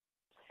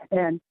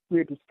 And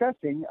we're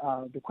discussing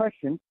the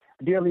question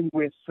dealing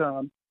with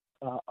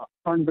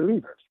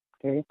unbelievers.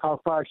 Okay, how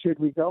far should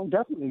we go?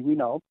 Definitely, we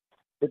know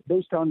that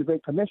based on the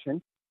Great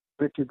Commission,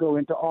 we're to go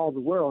into all the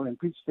world and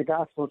preach the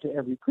gospel to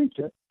every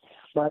creature.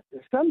 But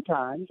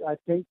sometimes I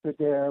think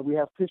that we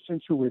have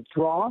Christians who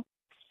withdraw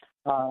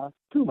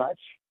too much,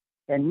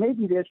 and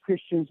maybe there's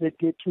Christians that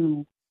get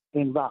too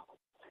involved.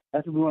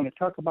 That's what we want to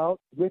talk about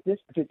with this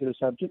particular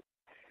subject.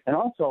 And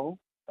also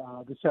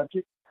the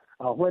subject,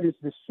 what is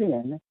the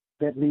sin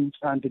that leads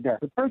unto death?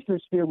 But first,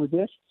 let's deal with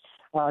this.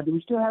 Do we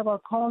still have our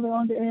caller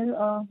on the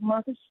air,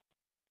 Marcus?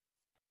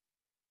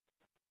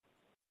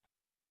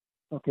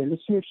 Okay,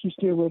 let's see if she's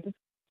still with us.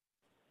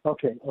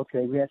 Okay,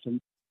 we had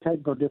some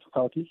technical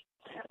difficulties.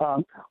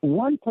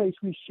 One place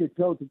we should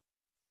go to,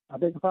 I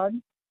beg your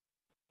pardon?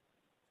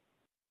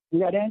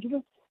 You got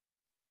Angela?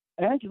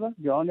 Angela,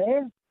 you're on the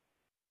air.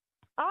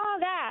 Oh,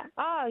 God.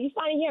 Oh, you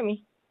finally hear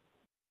me.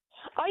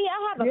 Oh, yeah,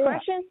 I have a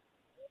question.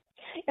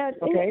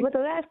 With the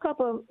last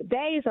couple of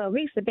days or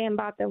weeks have been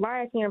about the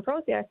rioting and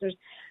protesters,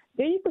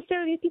 do you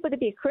consider these people to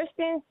be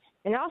Christians?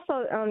 And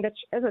also,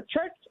 as a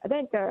church, I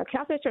think the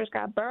Catholic Church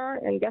got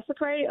burned and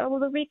desecrated over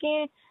the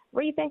weekend.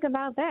 What do you think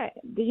about that?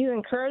 Do you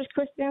encourage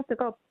Christians to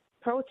go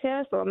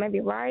protest or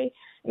maybe riot?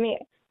 I mean,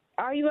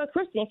 are you a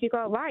Christian if you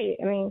go riot?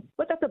 I mean,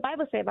 what does the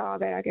Bible say about all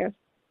that, I guess?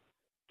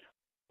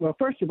 Well,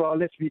 first of all,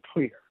 let's be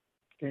clear.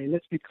 Okay,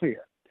 let's be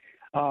clear.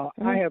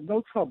 I have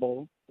no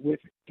trouble with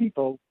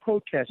people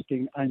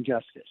protesting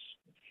injustice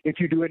if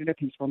you do it in a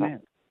peaceful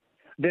manner.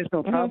 There's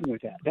no problem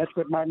with that. That's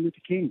what Martin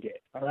Luther King did,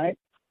 all right?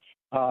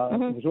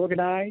 It was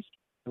organized.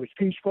 It was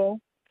peaceful.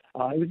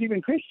 It was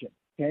even Christian,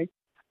 okay?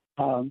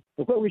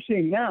 But what we're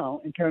seeing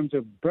now in terms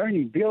of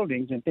burning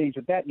buildings and things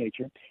of that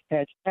nature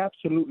has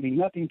absolutely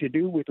nothing to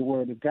do with the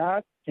Word of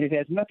God, and it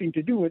has nothing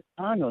to do with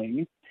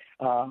honoring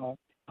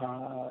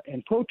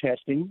and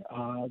protesting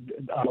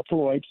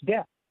Floyd's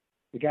death,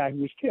 the guy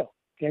who was killed,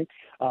 okay?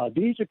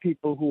 These are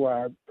people who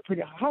are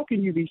pretty – how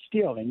can you be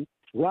stealing,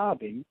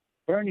 robbing,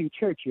 burning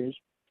churches,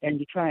 and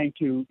you're trying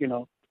to,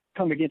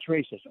 come against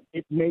racism?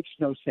 It makes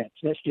no sense.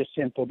 That's just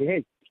sinful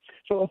behavior.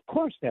 So, of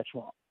course, that's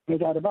wrong. No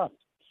doubt about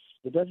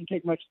it. It doesn't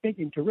take much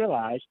thinking to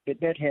realize that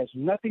that has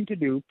nothing to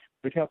do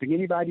with helping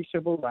anybody's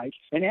civil rights.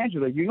 And,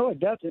 Angela, it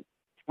doesn't.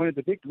 One of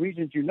the big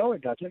reasons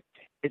it doesn't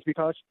is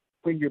because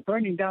when you're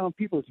burning down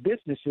people's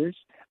businesses,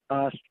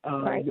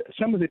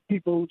 some of the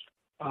people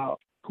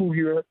who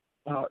you're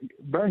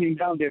burning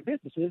down their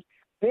businesses,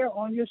 they're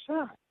on your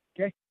side,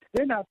 okay?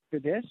 They're not for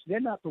this. They're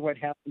not for what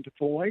happened to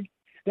Floyd.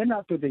 They're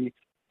not for the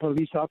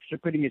police officer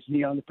putting his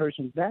knee on the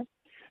person's back.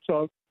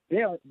 So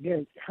they're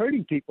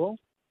hurting people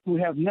who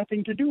have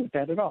nothing to do with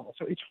that at all.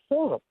 So it's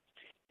horrible.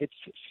 It's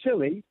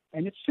silly,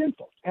 and it's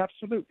sinful.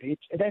 Absolutely.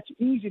 That's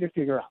easy to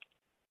figure out.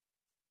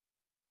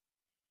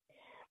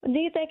 Do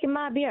you think it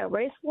might be a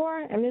race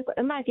war? I mean,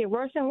 it might get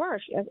worse and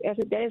worse as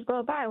the days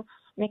go by. I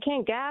mean,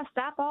 can't God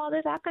stop all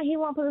this? How come he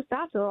won't put a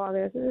stop to all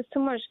this? There's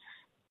too much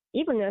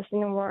evilness in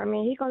the world. I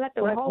mean, he's gonna let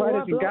the whole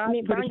world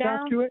burn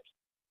down. To it?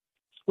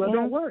 Well,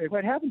 don't worry.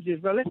 What happens is,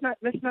 let's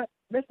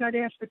not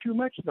ask for too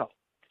much, though.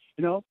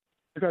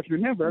 Because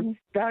remember,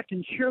 God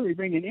can surely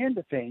bring an end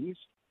to things.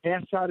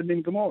 Ask Sodom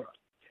and Gomorrah.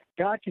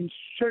 God can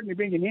certainly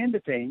bring an end to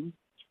things.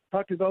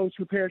 Talk to those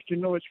who perished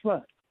in Noah's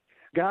flood.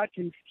 God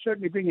can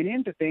certainly bring an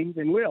end to things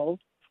and will.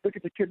 Look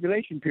at the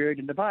tribulation period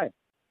in the Bible.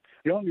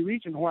 The only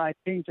reason why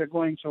things are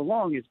going so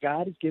long is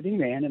God is giving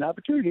man an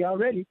opportunity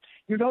already.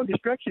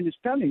 Destruction is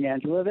coming,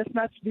 Angela. Let's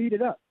not speed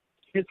it up.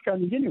 It's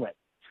coming anyway.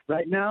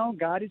 Right now,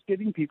 God is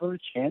giving people a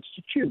chance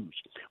to choose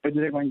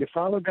whether they're going to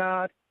follow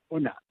God or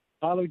not,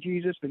 follow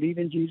Jesus, believe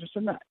in Jesus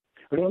or not.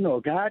 We don't know.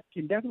 God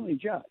can definitely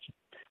judge.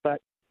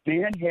 But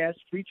man has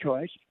free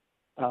choice.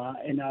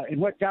 And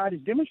what God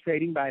is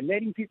demonstrating by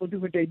letting people do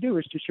what they do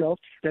is to show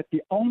that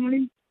the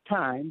only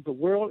time the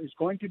world is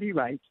going to be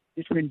right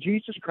is when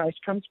Jesus Christ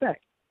comes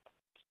back.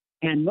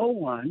 And no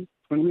one,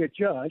 when we are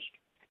judged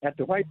at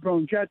the white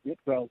throne judgment,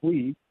 well,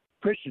 we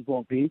Christians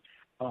won't be.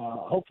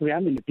 Hopefully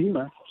I'm in the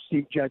Bema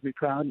seat judgment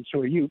crowd, and so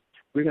are you.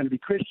 We're going to be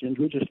Christians.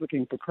 We're just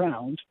looking for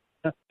crowns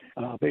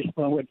based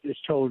upon what is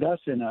told us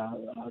in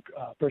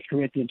 1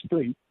 Corinthians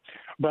 3.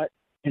 But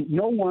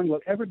no one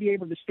will ever be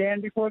able to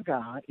stand before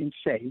God and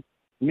say,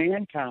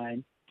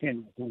 mankind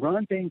can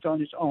run things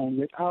on its own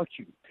without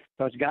you,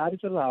 because God is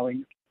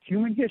allowing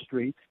human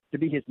history to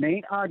be his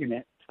main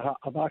argument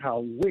about how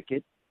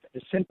wicked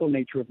the sinful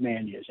nature of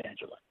man is,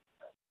 Angela.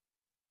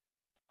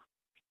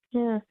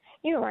 Yeah,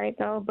 you're right,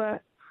 though,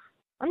 but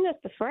I'm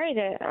just afraid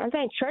that I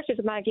think churches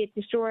might get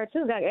destroyed,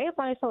 too. Like,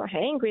 everybody's so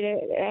angry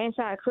that they're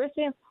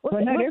anti-Christian.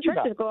 Well, not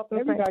everybody.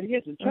 Everybody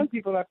isn't. Some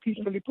people are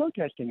peacefully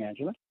protesting,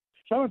 Angela.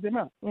 Some of them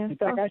are. Yeah. In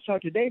fact, I saw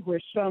today where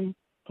some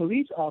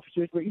police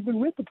officers were even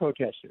with the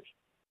protesters.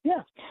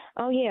 Yeah.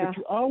 Oh, yeah. But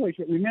you always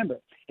remember,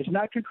 it's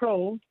not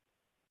controlled.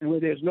 And where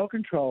there's no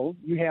control,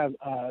 you have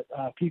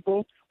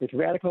people with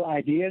radical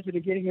ideas that are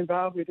getting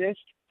involved with this,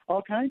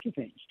 all kinds of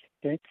things.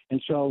 Okay,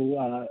 and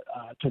so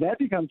that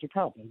becomes a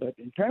problem. But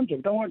in terms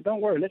of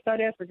don't worry, let's not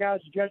ask for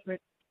God's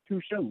judgment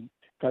too soon,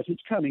 because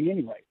it's coming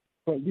anyway.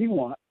 What we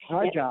want,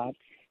 our job,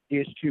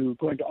 is to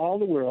go into all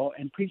the world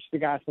and preach the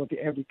gospel to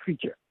every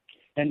creature,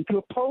 and to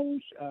oppose,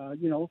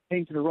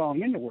 things that are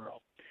wrong in the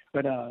world.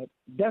 But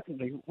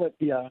definitely,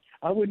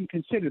 I wouldn't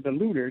consider the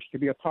looters to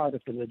be a part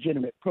of the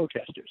legitimate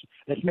protesters.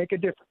 Let's make a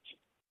difference.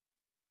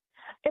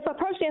 If a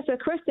person is a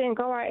Christian,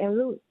 go out and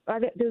loot,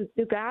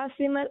 do God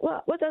see them as,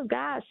 what does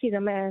God see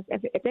them as?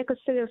 If they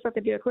consider themselves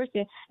to be a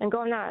Christian and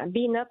going out and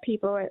beating up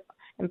people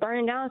and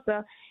burning down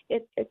stuff,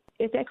 is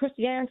that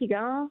Christianity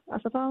gone, I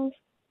suppose?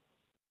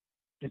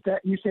 Is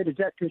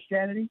that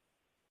Christianity?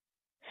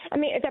 I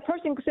mean, if that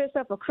person considers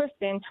themselves a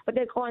Christian, but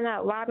they're going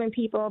out robbing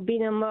people,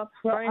 beating them up,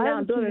 burning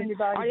down buildings,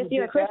 are they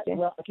still a Christian?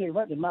 Well, I'll tell you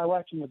what, in my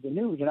watching of the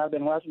news, and I've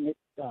been watching it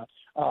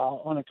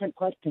on a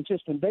quite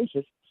consistent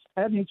basis,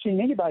 I haven't seen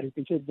anybody who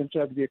considers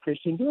themselves to be a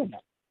Christian doing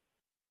that.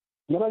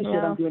 Nobody said,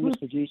 I'm doing this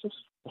for Jesus,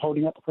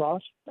 holding up a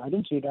cross. I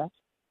didn't see that.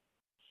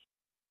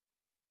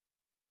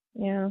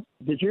 Yeah.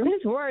 Did you? I'm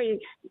just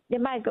worried. They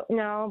might go,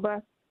 no,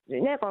 but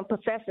they're not going to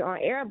profess it on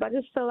air, but I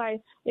just feel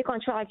like they're going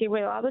to try to get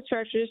rid of all the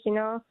churches, you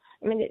know.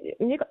 I mean,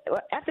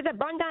 after they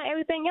burn down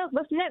everything else,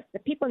 what's next? The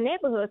people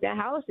neighborhoods, their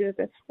houses,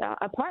 the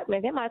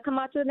apartments, they might come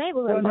out to the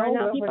neighborhood and burn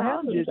down people's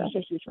houses.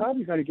 It's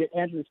probably going to get,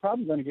 Angela, it's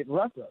probably going to get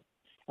rougher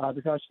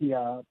because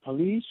the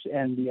police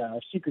and the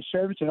Secret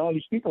Service and all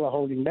these people are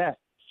holding back.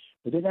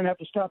 But they're going to have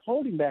to stop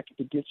holding back if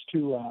it gets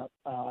too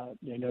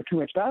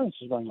much violence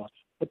is going on.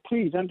 But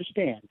please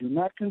understand, do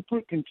not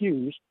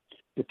confuse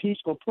the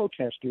peaceful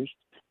protesters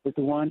with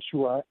the ones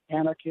who are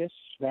anarchists,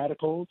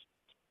 radicals,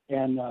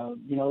 and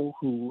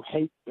who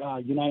hate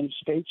United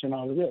States and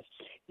all of this.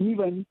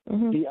 Even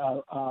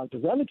the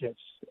relatives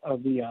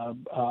of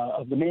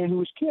the man who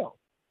was killed,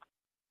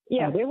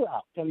 they were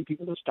out telling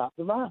people to stop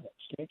the violence.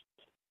 Okay?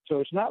 So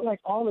it's not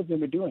like all of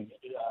them are doing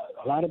it.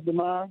 A lot of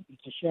them are.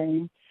 It's a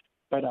shame.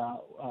 But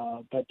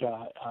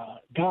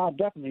God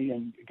definitely,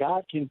 and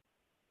God can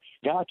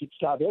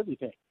stop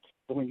everything.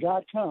 But when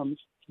God comes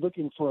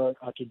looking for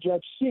to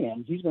judge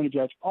sin, He's going to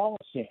judge all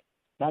sin,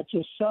 not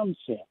just some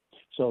sin.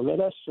 So let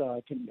us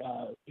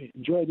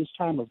enjoy this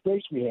time of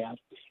grace we have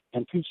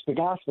and preach the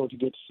gospel to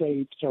get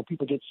saved, so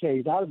people get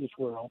saved out of this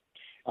world.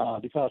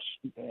 Because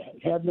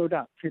have no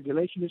doubt,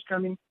 tribulation is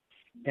coming,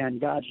 and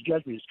God's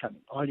judgment is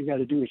coming. All you got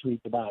to do is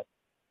read the Bible.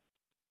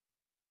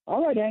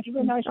 All right,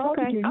 Angela. Nice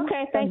talking to you.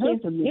 Okay, thank you.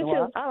 You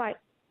too. All right.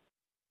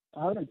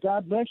 All right.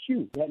 God bless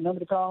you. That number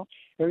to call,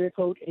 area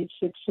code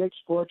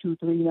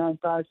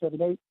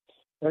 866-423-9578.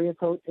 Area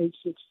code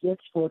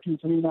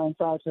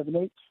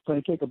 866-423-9578.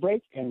 Going to take a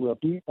break, and we'll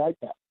be right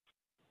back.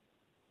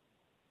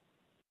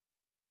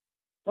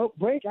 Oh,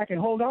 break? I can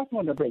hold off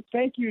on the break.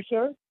 Thank you,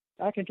 sir.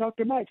 I can talk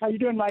to Mike. How you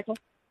doing, Michael?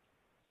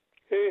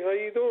 Hey, how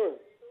you doing?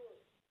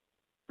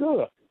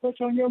 Good. What's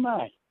on your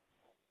mind?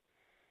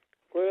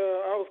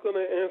 Well, I was going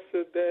to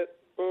answer that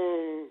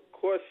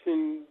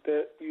question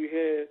that you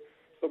had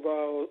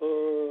about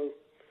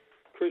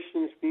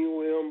Christians being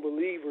with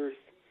unbelievers.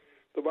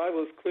 The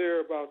Bible is clear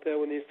about that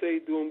when they say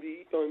don't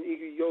be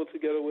unequally yoked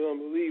together with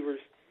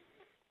unbelievers.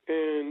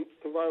 And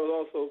the Bible is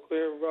also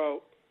clear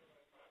about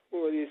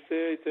when he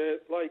said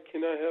that light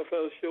cannot have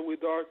fellowship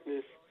with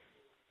darkness.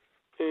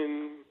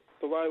 And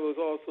the Bible is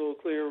also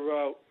clear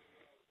about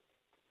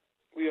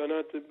we are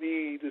not to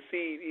be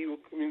deceived, evil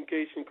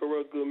communication,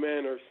 corrupt good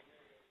manners.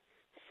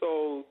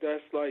 So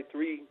that's like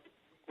 3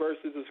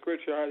 verses of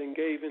scripture I done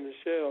gave in the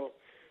shell.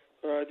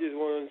 I just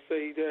want to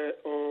say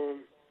that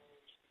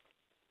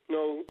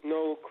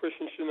no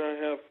Christian should not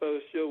have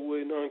fellowship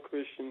with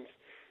non-Christians.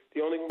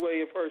 The only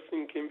way a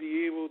person can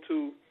be able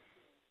to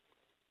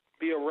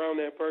be around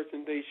that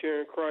person, they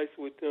sharing Christ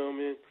with them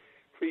and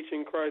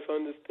preaching Christ.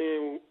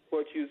 Understand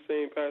what you were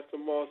saying, Pastor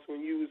Moss,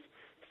 when you was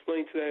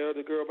explaining to that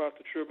other girl about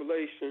the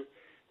tribulation.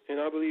 And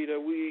I believe that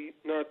we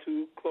not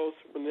too close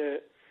from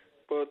that,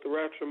 but the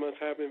rapture must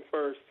happen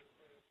first.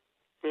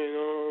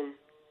 And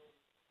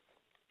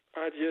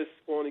I just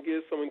want to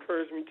give some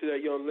encouragement to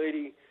that young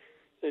lady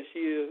that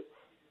she'll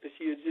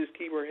just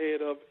keep her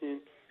head up and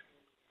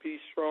be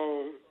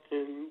strong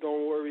and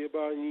don't worry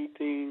about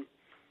anything.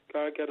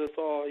 God got us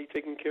all. He's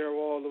taking care of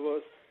all of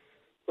us.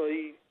 But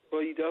he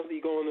definitely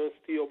going to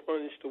still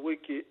punish the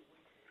wicked.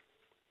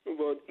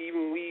 But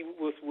even we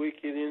was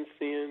wicked in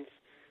sins.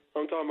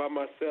 I'm talking about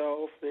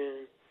myself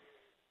and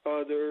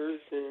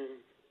others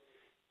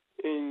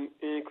and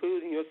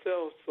including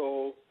yourself.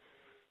 So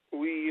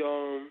we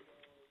all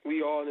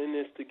in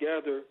this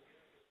together.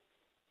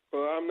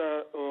 But I'm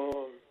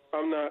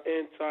not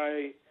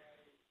anti-racist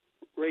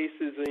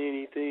or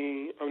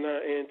anything. I'm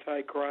not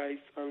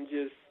anti-Christ. I'm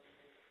just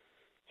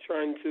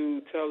trying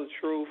to tell the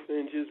truth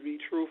and just be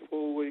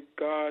truthful with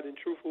God and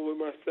truthful with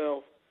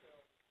myself.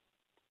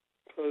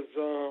 Because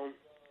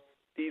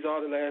these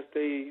are the last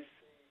days.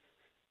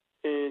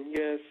 And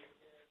yes,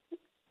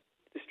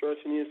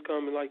 destruction is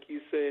coming, like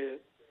you said.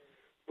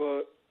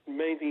 But the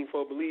main thing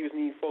for believers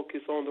need to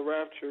focus on the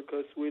rapture,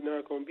 because we're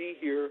not going to be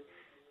here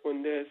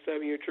when that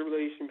 7-year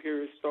tribulation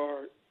period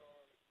starts.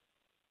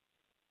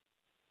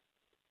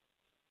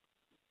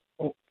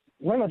 Well,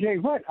 I'll tell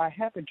you what, I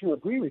happen to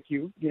agree with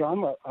you. You know,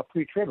 I'm a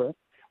pre-tribber,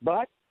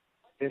 but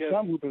there's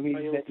some who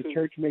believe that the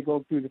church may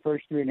go through the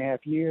first 3.5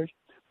 years,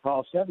 or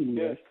all 7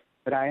 years,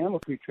 but I am a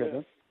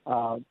pre-tribber.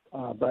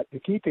 But the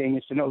key thing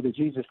is to know that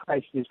Jesus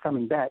Christ is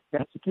coming back.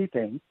 That's the key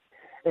thing.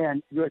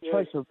 And your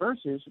choice of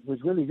verses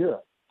was really good.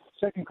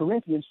 2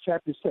 Corinthians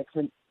chapter 6,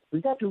 and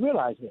we've got to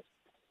realize this,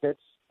 that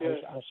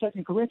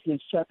 2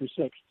 Corinthians chapter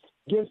 6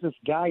 gives us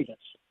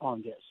guidance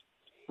on this,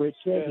 where it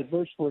says in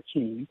verse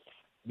 14,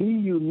 be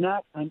you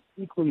not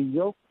unequally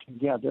yoked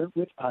together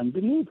with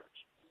unbelievers.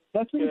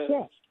 That's what it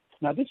says.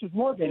 Now, this is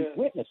more than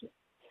witnessing.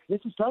 This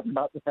is talking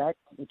about the fact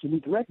that you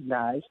need to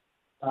recognize,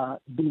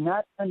 be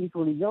not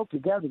unequally yoked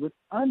together with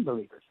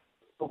unbelievers.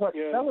 For what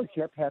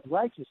fellowship hath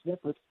righteousness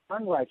with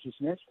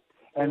unrighteousness,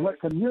 and what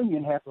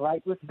communion hath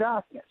light with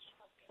darkness?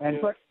 And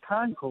what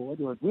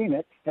concord or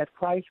agreement hath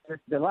Christ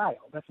with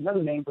Belial? That's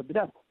another name for the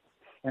devil.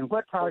 And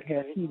what part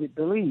hath he that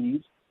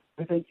believes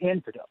with an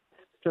infidel?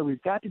 So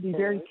we've got to be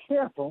very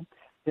careful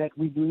that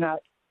we do not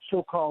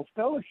so-called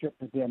fellowship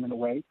with them in a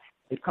way.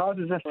 It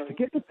causes us to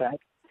forget the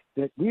fact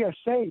that we are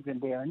saved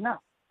and they are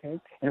not. Okay,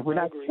 and if we're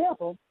not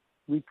careful,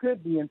 we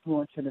could be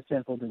influenced in a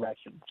sinful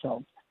direction.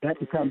 So that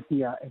becomes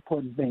the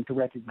important thing to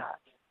recognize.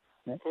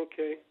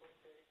 Okay.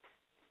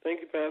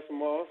 Thank you, Pastor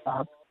Moss.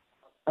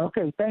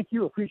 Okay, thank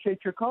you. Appreciate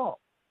your call.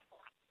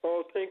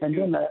 Oh, thank and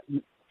you.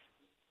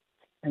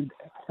 Then,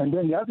 and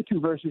then the other two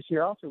verses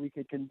here also we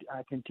could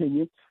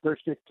continue. Verse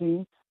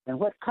 15, and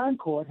what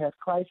concord hath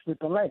Christ with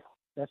Belial?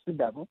 That's the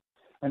devil.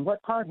 And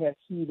what part hath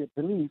he that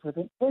believes with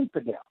an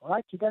infidel? All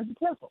right, you got to be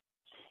careful.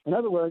 In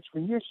other words,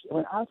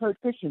 when I've heard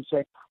Christians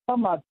say, "Oh,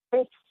 my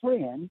best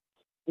friend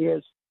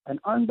is an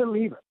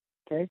unbeliever,"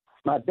 okay,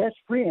 my best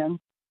friend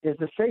is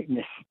a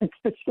Satanist.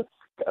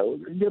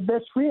 Your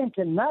best friend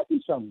cannot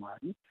be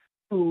someone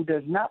who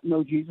does not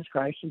know Jesus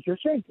Christ as your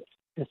Savior.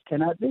 This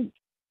cannot be.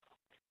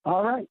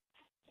 All right,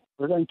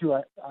 we're going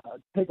to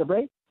take a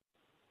break.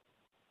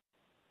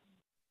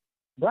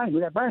 Brian,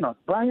 we got Brian on.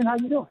 Brian, how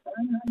you doing?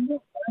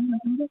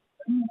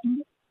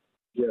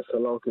 Yes,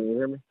 hello. Can you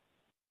hear me?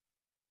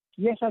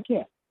 Yes, I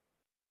can.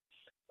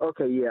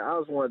 Okay, yeah, I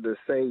just wanted to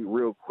say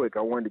real quick,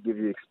 I wanted to give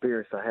you an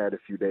experience I had a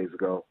few days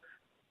ago.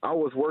 I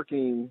was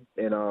working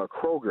in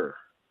Kroger,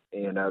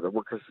 and I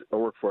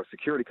work for a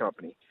security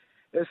company.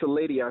 There's a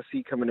lady I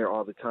see coming there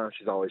all the time.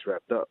 She's always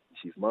wrapped up.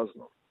 She's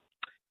Muslim.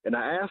 And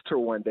I asked her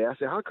one day, I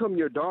said, how come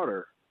your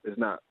daughter is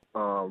not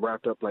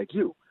wrapped up like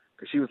you?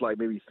 Because she was like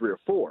maybe 3 or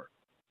 4.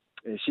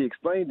 And she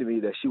explained to me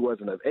that she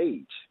wasn't of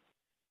age.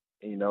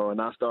 And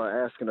I started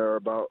asking her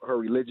about her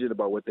religion,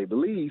 about what they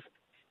believe.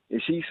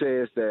 And she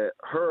says that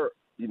her,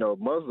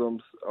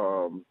 Muslims,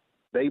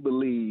 they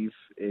believe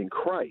in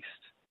Christ.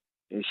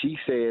 And she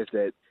says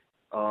that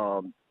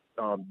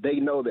they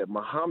know that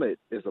Muhammad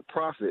is a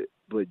prophet,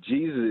 but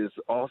Jesus is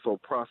also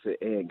a prophet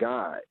and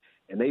God.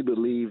 And they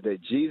believe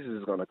that Jesus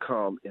is going to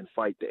come and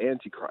fight the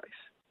Antichrist.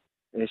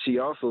 And she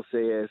also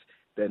says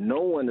that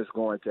no one is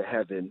going to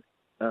heaven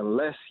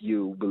unless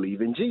you believe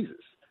in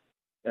Jesus.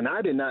 And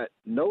I did not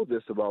know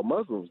this about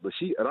Muslims,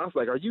 and I was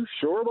like, "Are you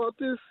sure about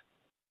this?"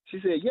 She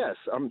said, "Yes,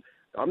 I'm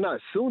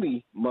not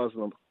Sunni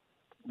Muslim,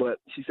 but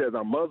she says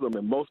I'm Muslim,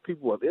 and most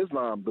people of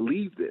Islam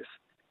believe this."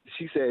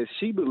 She says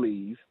she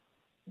believes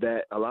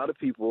that a lot of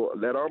people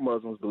that are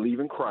Muslims believe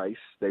in Christ,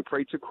 they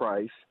pray to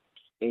Christ,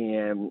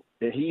 and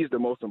he's the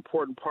most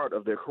important part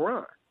of their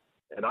Quran.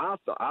 And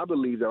I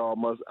believe that all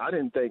Muslims. I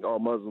didn't think all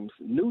Muslims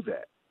knew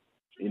that,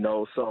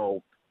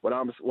 So what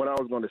I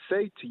was going to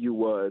say to you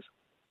was,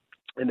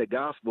 in the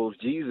Gospels,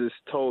 Jesus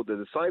told the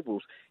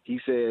disciples, he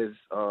says,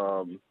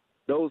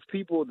 those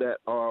people that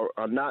are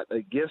not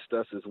against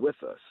us is with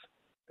us.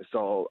 And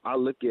so I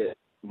look at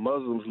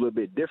Muslims a little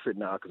bit different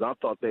now, because I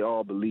thought they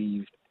all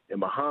believed in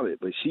Muhammad.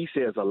 But she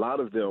says a lot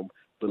of them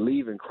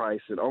believe in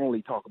Christ and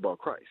only talk about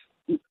Christ.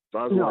 So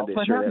I was wanted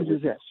to share that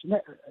with you.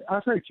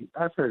 I've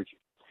heard you.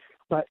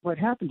 But what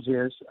happens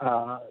is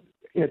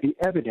the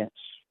evidence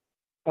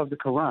of the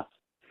Quran.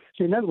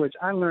 See, in other words,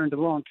 I learned a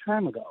long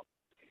time ago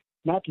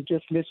not to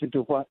just listen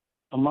to what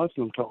a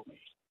Muslim told me,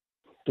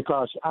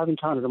 because I've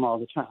encountered them all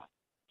the time.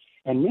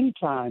 And many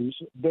times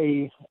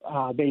they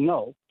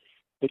know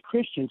that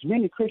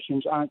many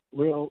Christians aren't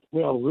well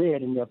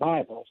read in their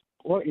Bibles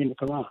or in the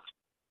Quran.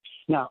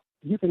 Now,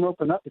 you can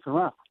open up the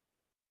Quran,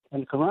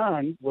 and the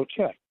Quran will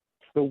tell you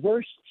the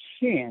worst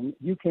sin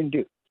you can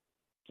do,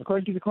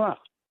 according to the Quran,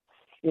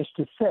 is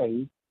to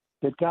say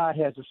that God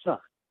has a son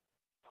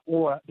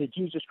or that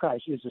Jesus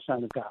Christ is the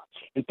Son of God.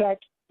 In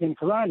fact, in the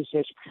Quran it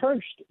says,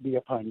 "Cursed be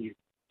upon you."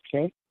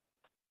 Okay?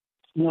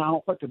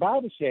 Now, what the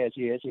Bible says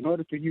is, in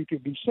order for you to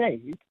be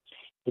saved,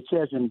 it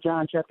says in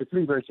John chapter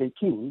 3, verse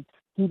 18,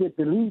 "He that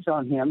believes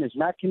on him is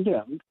not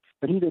condemned,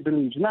 but he that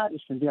believes not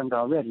is condemned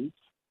already,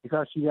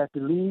 because he hath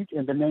believed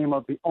in the name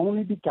of the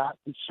only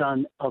begotten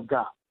Son of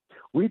God."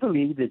 We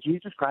believe that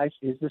Jesus Christ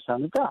is the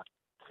Son of God.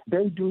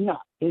 They do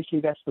not. They say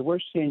that's the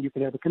worst sin you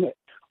could ever commit.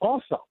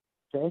 Also,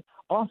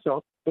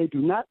 they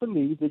do not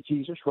believe that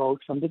Jesus rose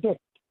from the dead.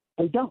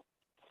 They don't.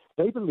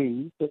 They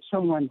believe that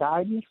someone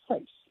died in his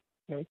place.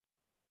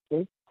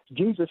 Okay?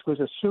 Jesus was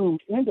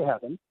assumed into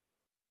heaven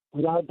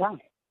without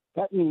dying.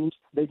 That means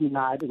they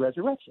deny the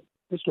resurrection.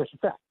 It's just a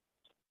fact.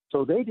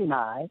 So they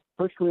deny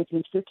 1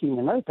 Corinthians 15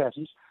 and other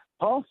passages.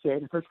 Paul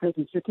said in 1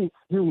 Corinthians 15,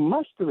 you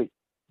must believe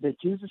that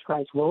Jesus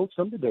Christ rose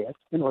from the dead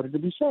in order to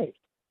be saved.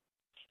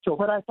 So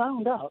what I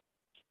found out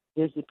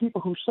is the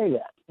people who say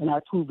that, and I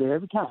prove it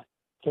every time,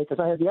 okay,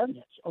 because I have the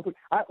evidence.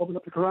 I open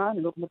up the Quran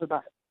and open up the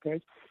Bible,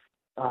 okay?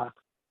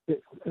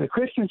 The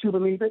Christians who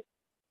believe it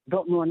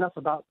don't know enough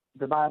about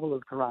the Bible or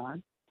the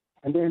Quran.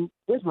 And then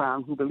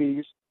Islam, who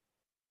believes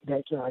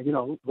that,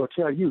 will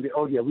tell you that,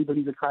 oh, yeah, we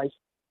believe in Christ.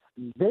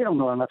 They don't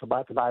know enough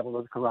about the Bible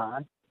or the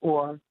Quran,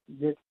 or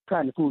they're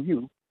trying to fool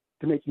you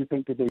to make you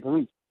think that they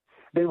believe.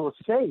 They will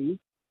say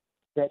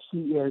that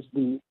he is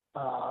the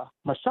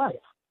Messiah,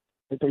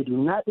 but they do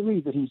not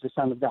believe that he's the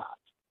Son of God.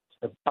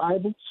 The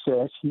Bible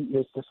says he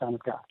is the Son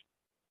of God.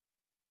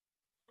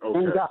 Okay.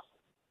 And God.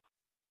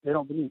 They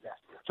don't believe that.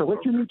 So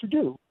what you need to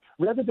do,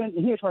 rather than,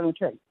 and here's what I'm going to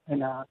tell you,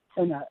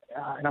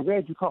 and I'm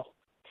glad you called.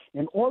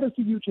 In order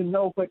for you to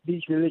know what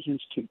these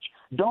religions teach,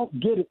 don't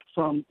get it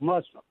from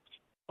Muslims.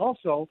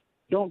 Also,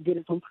 don't get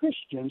it from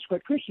Christians,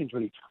 what Christians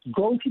believe.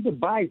 Go to the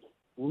Bible,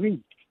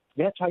 read.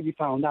 That's how you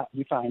find out.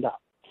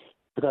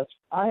 Because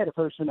I had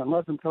a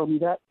Muslim told me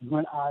that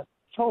when I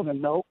told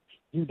him, no,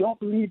 you don't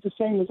believe the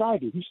same as I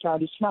do. He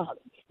started smiling.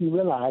 He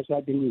realized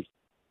I'd been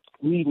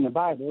reading the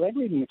Bible and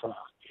reading the Quran.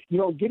 You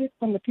don't get it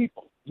from the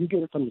people. You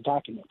get it from the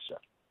documents, sir.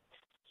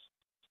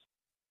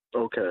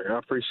 Okay, I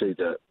appreciate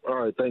that. All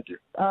right, thank you.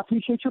 I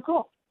appreciate your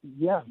call.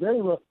 Yeah,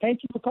 very well.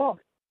 Thank you for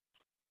calling.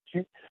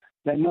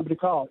 That number to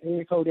call,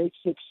 area code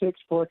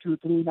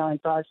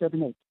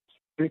 866-423-9578.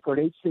 Area code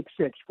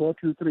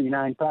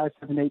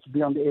 866-423-9578 to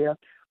be on the air.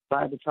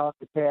 Bible Talk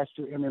with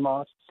Pastor Emery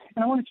Moss.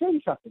 And I want to tell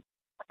you something.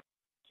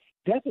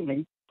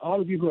 Definitely,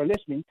 all of you who are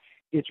listening,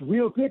 it's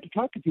real good to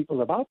talk to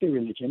people about their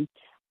religion,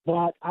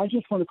 but I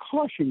just want to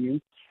caution you,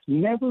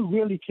 never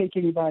really take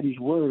anybody's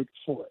word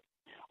for it.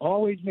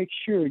 Always make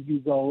sure you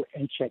go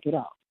and check it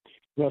out.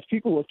 Because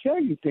people will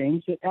tell you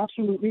things that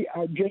absolutely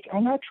are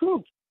not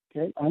true.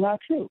 Okay, are not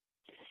true.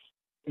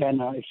 And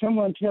if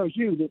someone tells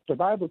you that the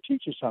Bible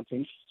teaches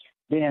something,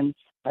 then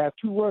I have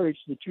two words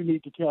that you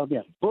need to tell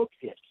them. Book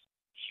it.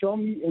 Show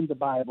me in the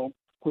Bible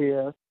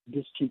where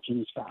this teaching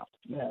is found.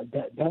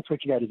 That's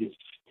what you got to do.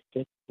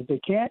 Okay? If they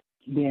can't,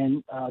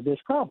 then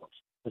there's problems.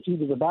 It's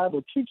either the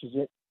Bible teaches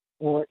it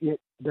or it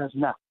does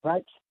not,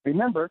 right?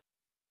 Remember,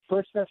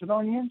 1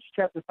 Thessalonians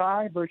chapter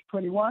 5, verse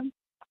 21.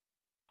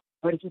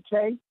 What does it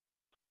say?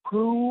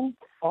 Prove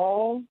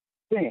all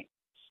things.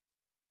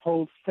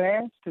 Hold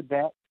fast to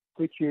that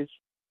which is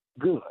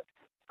good.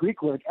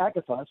 Greek word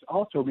agathos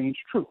also means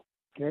true.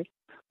 Okay?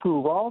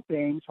 Prove all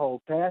things,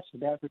 hold fast to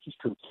that which is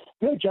true.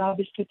 Their job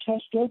is to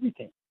test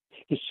everything,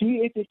 to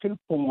see if it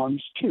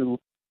conforms to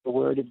the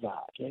Word of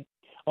God. Okay?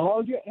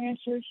 All your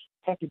answers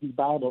have to be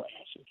Bible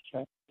answers.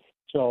 Okay?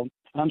 So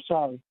I'm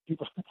sorry,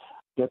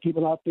 there are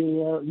people out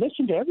there.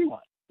 Listen to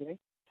everyone. Okay?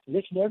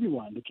 Listen to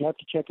everyone, but you have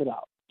to check it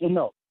out. And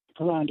no, the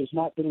Quran does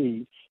not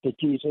believe that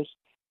Jesus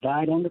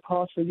died on the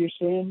cross for your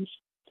sins.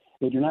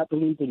 They do not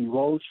believe that he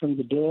rose from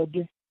the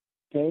dead.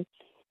 Okay?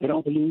 They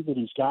don't believe that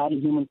he's God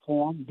in human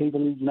form. They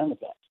believe none of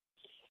that.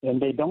 And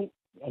they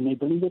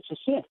believe it's a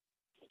sin.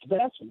 It's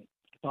blasphemy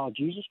to call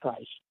Jesus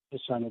Christ the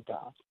Son of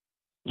God.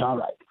 All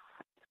right.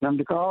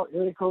 Number to call,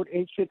 area code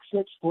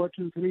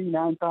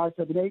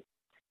 866-423-9578.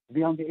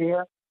 Be on the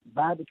air.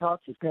 Bible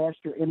Talks with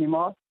Pastor Emery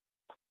Moss.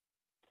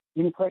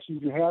 Any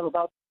questions you have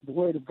about the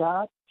Word of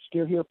God,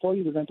 still here for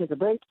you. We're going to take a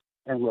break,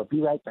 and we'll be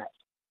right back.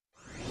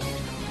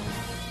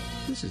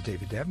 This is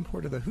David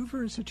Davenport of the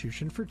Hoover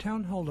Institution for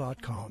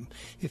Townhall.com.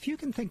 If you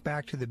can think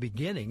back to the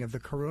beginning of the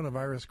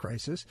coronavirus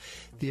crisis,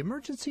 the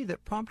emergency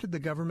that prompted the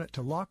government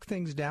to lock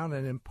things down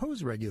and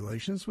impose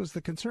regulations was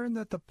the concern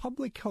that the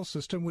public health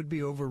system would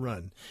be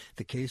overrun.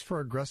 The case for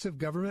aggressive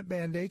government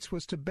mandates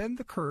was to bend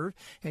the curve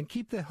and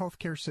keep the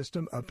healthcare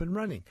system up and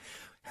running.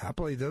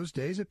 Happily, those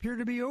days appear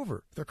to be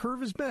over. The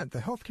curve is bent. The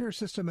healthcare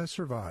system has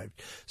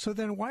survived. So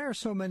then why are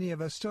so many of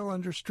us still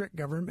under strict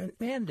government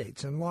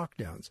mandates and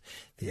lockdowns?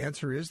 The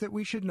answer is that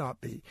we should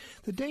not be.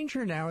 The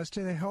danger now is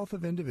to the health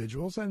of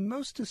individuals, and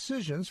most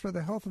decisions for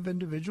the health of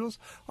individuals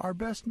are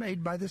best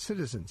made by the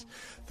citizens.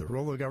 The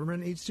role of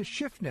government needs to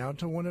shift now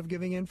to one of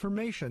giving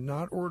information,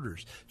 not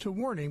orders, to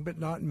warning but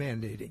not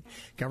mandating.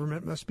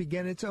 Government must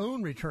begin its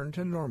own return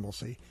to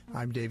normalcy.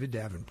 I'm David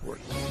Davenport.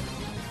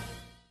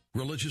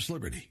 Religious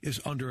liberty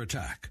is under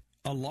attack.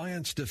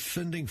 Alliance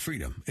Defending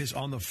Freedom is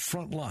on the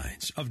front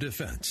lines of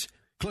defense.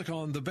 Click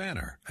on the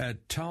banner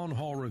at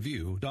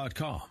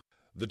townhallreview.com.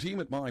 The team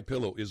at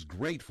MyPillow is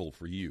grateful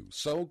for you.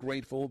 So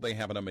grateful they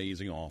have an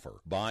amazing offer.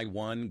 Buy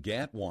one,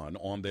 get one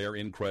on their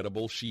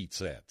incredible sheet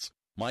sets.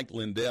 Mike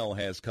Lindell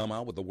has come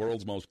out with the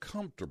world's most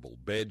comfortable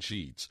bed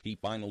sheets. He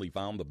finally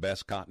found the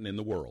best cotton in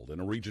the world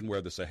in a region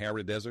where the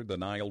Sahara Desert, the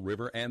Nile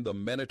River, and the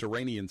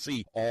Mediterranean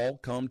Sea all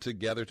come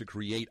together to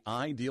create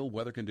ideal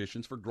weather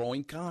conditions for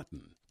growing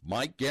cotton.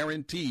 Mike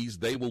guarantees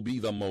they will be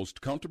the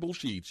most comfortable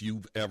sheets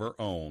you've ever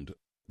owned.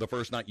 The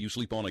first night you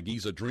sleep on a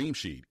Giza Dream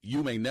Sheet,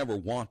 you may never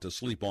want to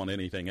sleep on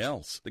anything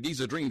else. The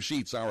Giza Dream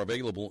Sheets are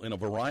available in a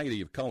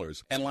variety of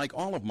colors, and like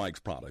all of Mike's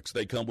products,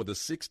 they come with a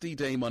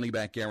 60-day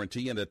money-back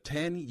guarantee and a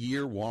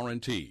 10-year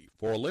warranty.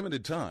 For a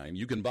limited time,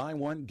 you can buy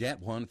one,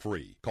 get one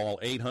free. Call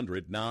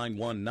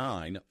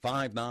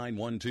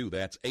 800-919-5912.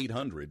 That's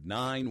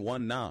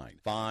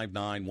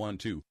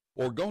 800-919-5912.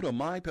 Or go to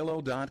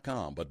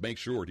MyPillow.com, but make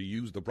sure to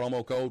use the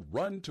promo code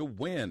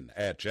RUN2WIN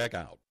at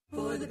checkout.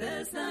 For the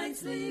best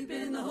night's sleep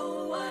in the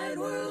whole wide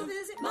world,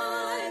 visit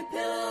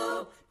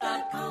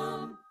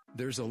MyPillow.com.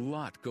 There's a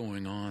lot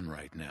going on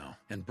right now,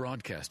 and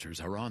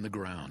broadcasters are on the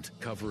ground,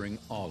 covering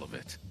all of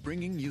it,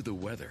 bringing you the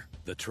weather,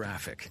 the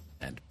traffic,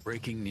 and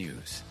breaking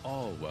news,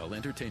 all while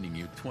entertaining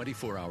you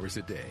 24 hours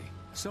a day.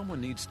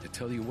 Someone needs to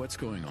tell you what's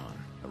going on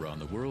around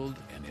the world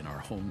and in our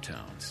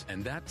hometowns.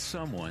 And that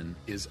someone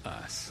is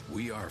us.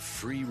 We are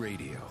free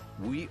radio.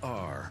 We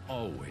are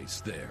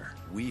always there.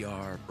 We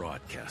are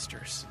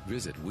broadcasters.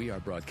 Visit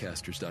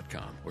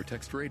wearebroadcasters.com or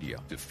text radio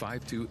to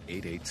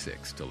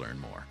 52886 to learn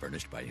more.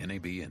 Furnished by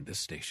NAB and this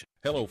station.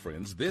 Hello,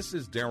 friends. This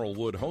is Daryl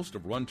Wood, host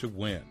of Run to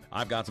Win.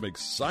 I've got some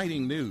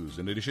exciting news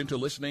in addition to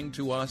listening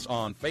to us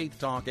on Faith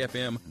Talk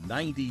FM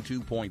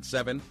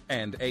 92.7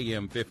 and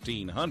AM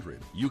 1500.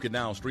 You can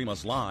now stream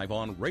us live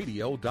on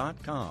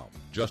radio.com.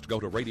 Just go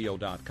to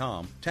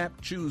radio.com, tap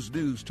Choose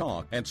News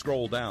Talk, and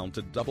scroll down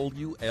to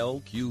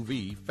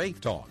WLQV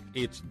Faith Talk.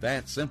 It's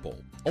that simple.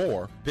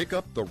 Or pick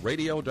up the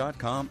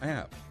radio.com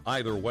app.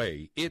 Either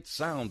way, it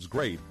sounds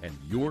great, and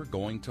you're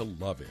going to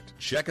love it.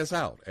 Check us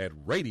out at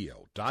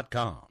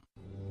radio.com.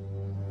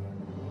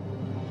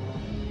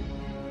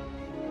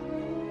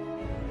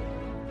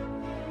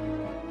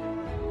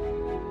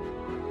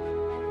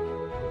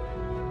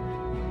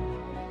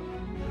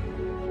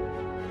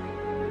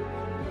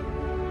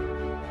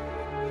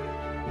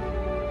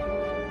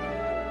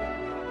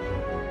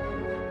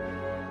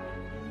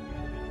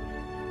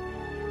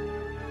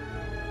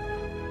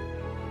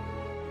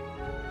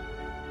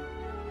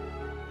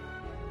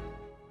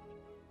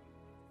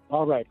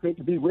 All right, great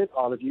to be with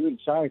all of you, and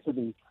sorry for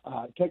the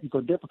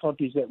technical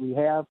difficulties that we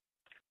have,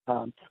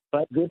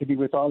 but good to be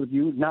with all of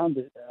you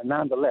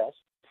nonetheless.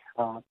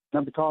 Number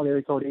to call,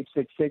 area code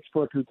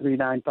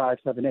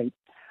 866-423-9578.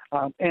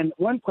 And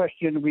one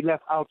question we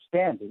left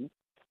outstanding,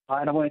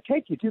 and I want to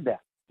take you to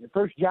that.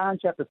 1 John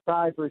chapter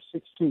 5, verse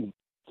 16.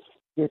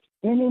 If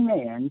any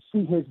man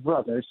see his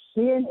brother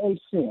sin a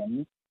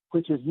sin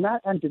which is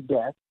not unto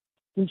death,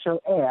 he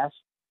shall ask,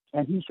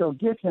 and he shall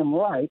give him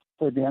right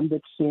for them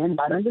that sin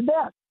not unto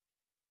death.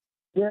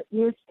 There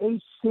is a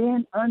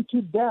sin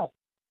unto death,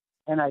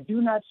 and I do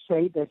not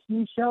say that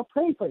he shall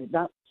pray for it.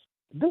 Now,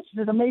 this is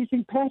an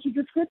amazing passage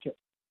of Scripture,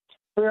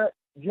 where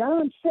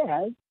John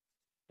says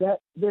that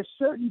there's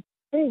certain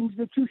things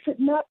that you should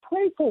not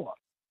pray for,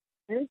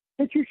 okay?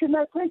 That you should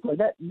not pray for.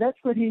 That's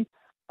what he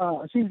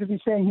seems to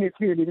be saying here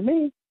clearly to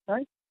me,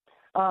 right?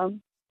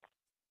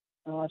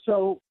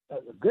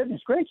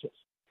 Goodness gracious,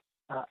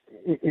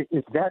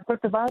 is that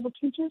what the Bible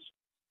teaches?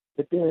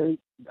 That there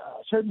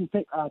are certain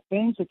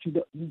things that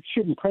you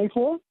shouldn't pray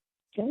for.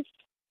 Okay,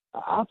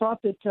 I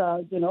thought that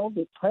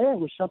that prayer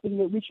was something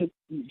that we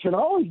should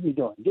always be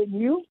doing.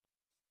 Didn't you?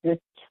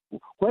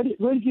 What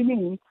did you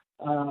mean?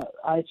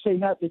 I'd say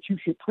not that you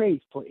should pray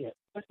for it.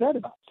 What's that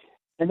about?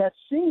 And that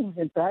seems,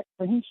 in fact,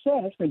 when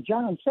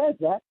John says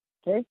that,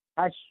 okay,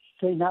 I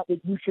say not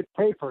that you should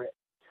pray for it.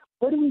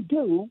 What do we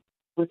do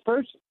with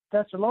 1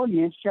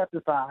 Thessalonians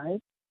chapter 5,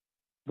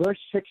 verse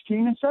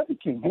 16 and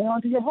 17? Hang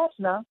on to your hats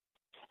now.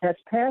 Has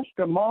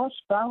Pastor Moss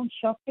found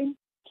something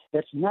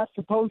that's not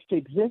supposed to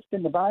exist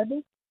in the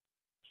Bible?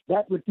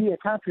 That would be a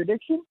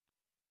contradiction,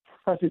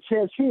 because it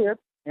says here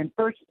in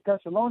 1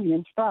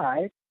 Thessalonians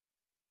 5,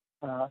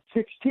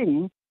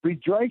 16,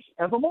 rejoice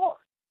evermore.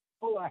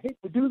 Oh, I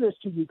hate to do this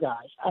to you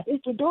guys. I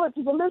hate to do it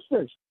to the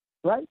listeners,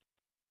 right?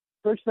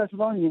 1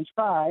 Thessalonians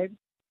 5,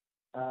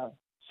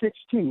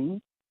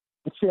 16,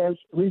 it says,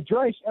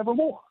 rejoice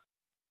evermore.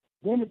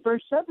 Then in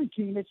verse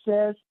 17, it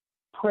says,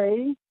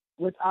 pray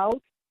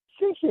without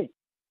ceasing.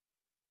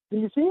 Do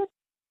you see it?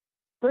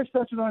 1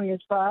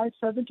 Thessalonians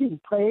 5:17.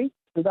 Pray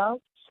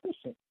without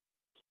ceasing.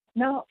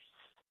 Now,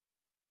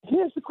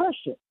 here's the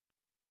question.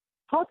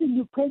 How can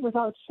you pray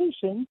without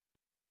ceasing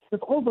if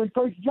over in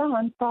 1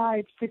 John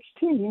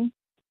 5:16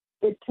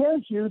 it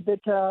tells you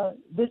that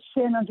this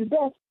sin unto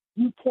death,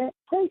 you can't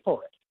pray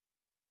for it?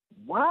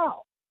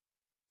 Wow.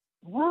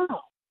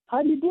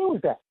 How do you deal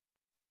with that?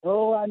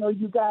 Oh, I know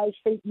you guys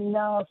hate me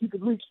now. If you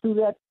could reach through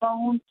that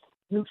phone,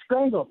 you'd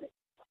strangle me.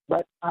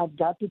 But I've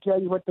got to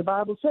tell you what the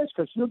Bible says,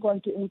 because you're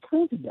going to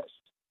encounter this.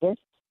 Okay?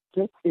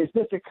 Is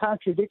this a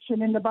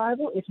contradiction in the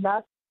Bible? If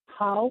not,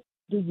 how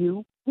do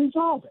you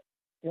resolve it?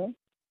 Okay?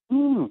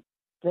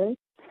 Okay?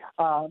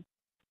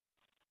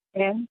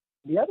 And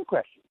the other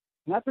question,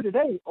 not for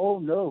today. Oh,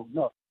 no.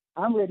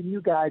 I'm letting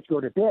you guys go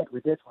to bed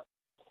with this one.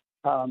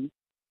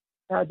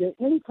 Are there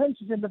any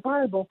places in the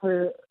Bible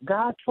where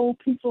God told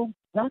people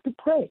not to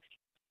pray?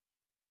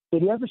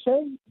 Did he ever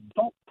say,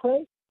 don't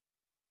pray?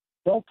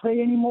 Don't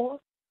pray anymore?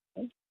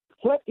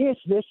 What is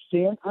this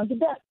sin unto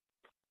death?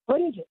 What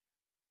is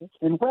it?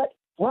 And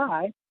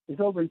why is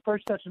over in 1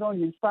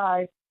 Thessalonians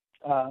 5,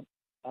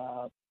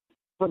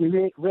 what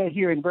we read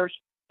here in verse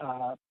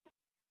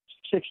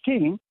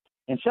 16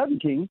 and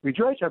 17,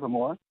 rejoice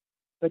evermore,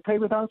 but pray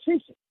without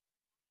ceasing.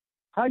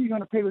 How are you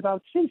going to pray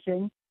without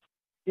ceasing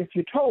if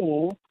you're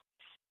told,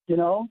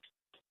 don't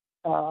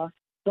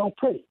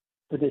pray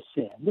for this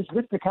sin? This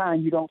is the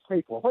kind you don't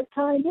pray for. What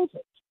kind is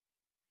it?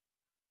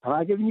 Am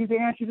I giving you the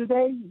answer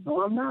today?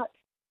 No, I'm not.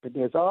 But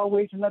there's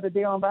always another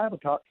day on Bible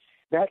Talk.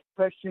 That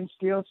question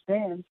still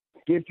stands.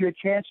 Gives you a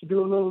chance to do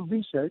a little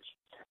research.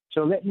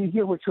 So let me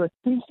hear what your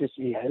thesis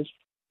is,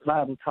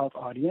 Bible Talk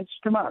audience,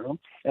 tomorrow,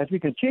 as we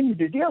continue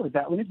to deal with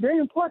that one. It's very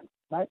important,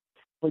 right?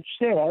 Which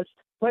says,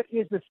 what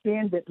is the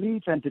sin that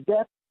leads unto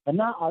death? And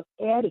now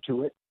I've added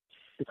to it,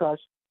 because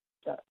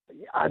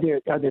are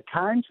there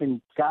times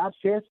when God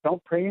says,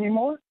 don't pray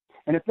anymore?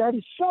 And if that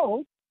is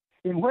so,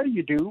 then what do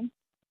you do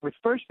with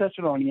 1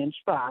 Thessalonians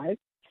 5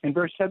 and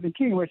verse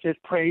 17, where it says,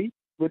 pray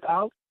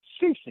without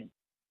ceasing?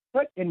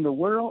 What in the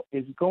world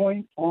is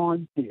going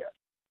on here?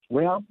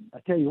 Well, I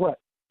tell you what,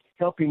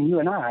 helping you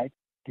and I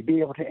to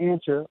be able to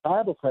answer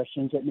Bible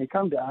questions that may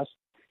come to us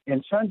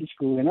in Sunday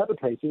school and other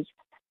places.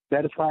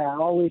 That is why I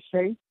always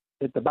say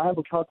that the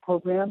Bible Talk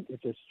program is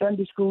a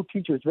Sunday school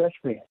teacher's best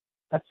friend.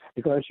 That's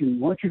because we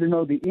want you to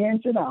know the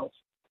ins and outs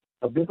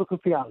of biblical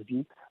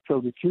theology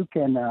so that you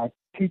can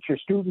teach your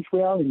students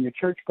well and your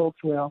church folks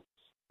well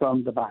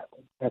from the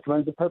Bible. That's one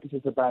of the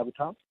purposes of Bible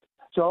Talk.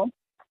 So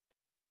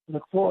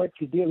look forward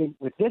to dealing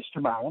with this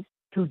tomorrow.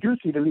 Too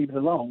juicy to leave it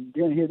alone.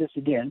 You're going to hear this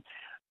again.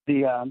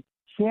 The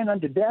sin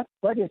unto death,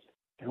 what is it?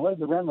 And what are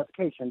the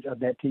ramifications of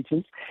that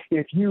teaching?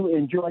 If you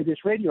enjoy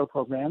this radio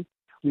program,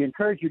 we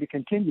encourage you to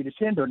continue to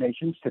send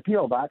donations to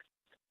P.O. Box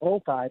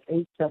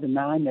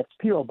 05879. That's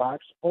P.O.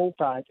 Box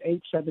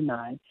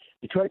 05879,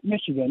 Detroit,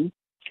 Michigan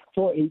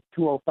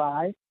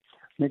 48205.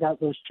 Make out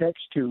those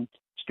checks to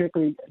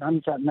strictly,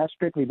 not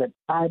strictly, but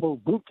Bible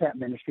Boot Camp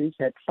Ministries.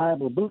 That's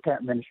Bible Boot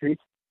Camp Ministries.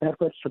 That's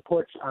what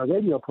supports our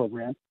radio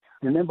program.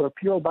 Remember,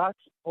 P.O. Box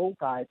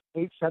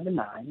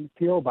 05879,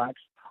 P.O.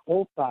 Box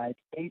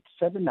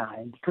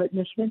 05879, Detroit,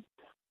 Michigan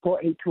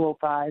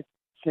 48205.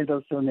 Send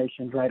those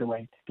donations right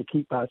away to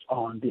keep us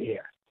on the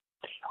air.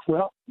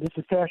 Well, this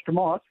is Pastor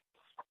Moss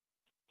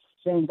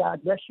saying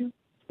God bless you.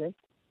 Okay?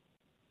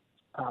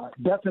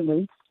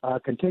 Definitely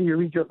continue to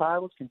read your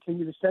Bibles,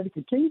 continue to study,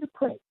 continue to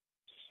pray.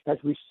 As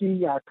we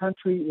see our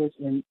country is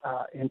in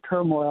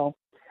turmoil,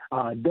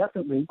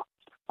 definitely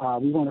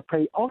we want to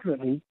pray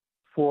ultimately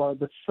for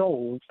the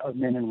souls of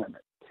men and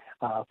women.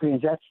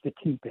 Friends, that's the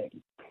key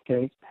thing.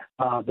 Okay,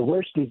 the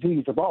worst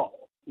disease of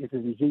all is the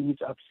disease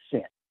of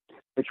sin,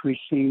 which we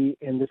see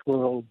in this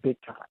world big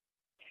time.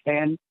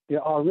 And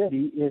there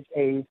already is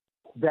a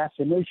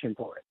vaccination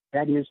for it.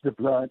 That is the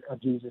blood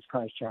of Jesus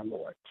Christ our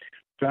Lord.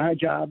 So our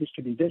job is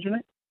to be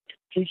vigilant,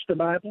 teach the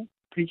Bible,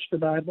 preach the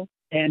Bible,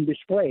 and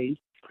display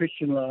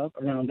Christian love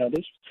around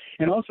others,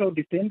 and also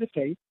defend the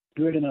faith,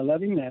 do it in a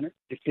loving manner,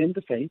 defend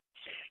the faith.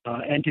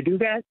 And to do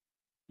that,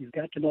 you've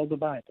got to know the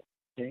Bible,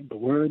 okay? The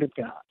Word of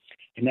God.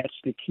 And that's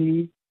the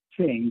key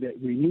thing that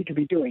we need to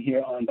be doing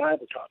here on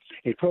Bible Talk,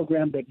 a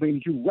program that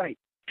brings you right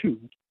to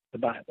the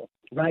Bible,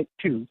 right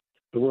to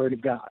the Word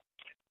of God.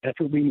 That's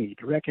what we need,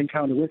 direct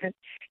encounter with it.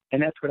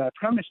 And that's what I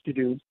promise to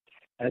do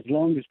as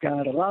long as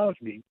God allows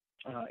me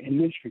in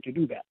ministry to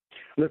do that.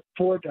 Look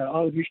forward to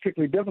all of you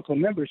Strictly Biblical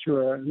members who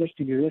are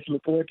listening to this.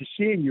 Look forward to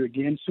seeing you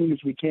again as soon as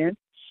we can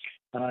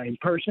in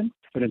person.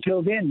 But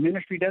until then,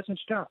 ministry doesn't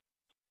stop.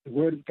 The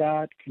Word of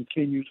God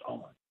continues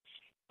on.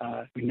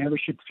 We never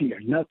should fear.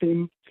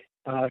 Nothing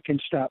can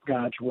stop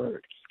God's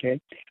Word,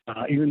 okay?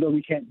 Even though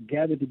we can't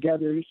gather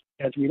together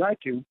as we like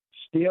to,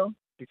 still,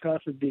 because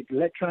of the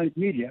electronic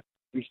media,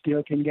 we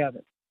still can gather.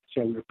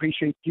 So we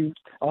appreciate you,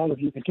 all of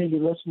you. Continue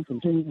to listen,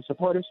 continue to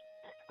support us.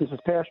 This is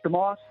Pastor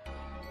Moss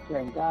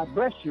saying God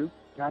bless you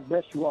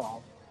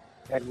all,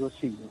 and we'll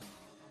see you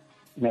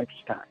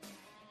next time.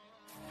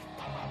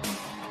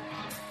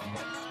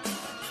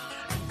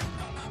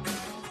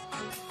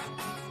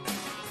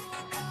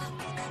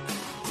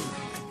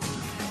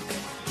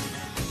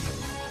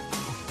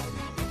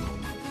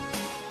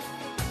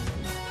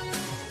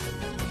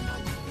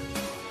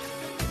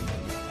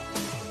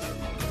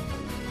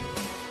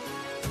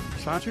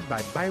 Sponsored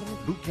by Bible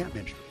Boot Camp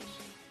Ministries.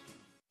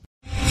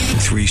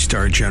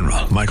 3-star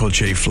General Michael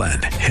J.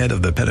 Flynn, head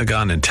of the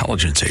Pentagon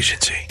Intelligence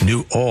Agency,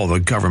 knew all the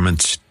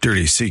government's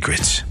dirty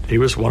secrets. He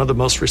was one of the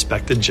most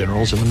respected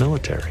generals in the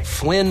military.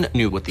 Flynn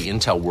knew what the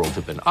intel world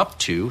had been up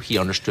to. He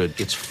understood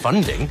its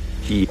funding.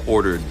 He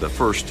ordered the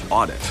first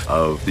audit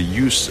of the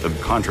use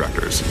of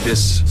contractors.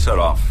 This set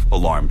off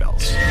alarm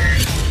bells.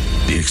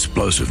 The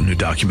explosive new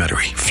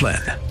documentary,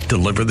 Flynn,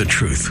 Deliver the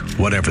Truth,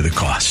 Whatever the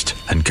Cost,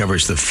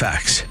 uncovers the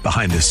facts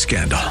behind this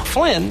scandal.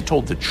 Flynn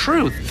told the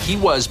truth. He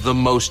was the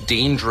most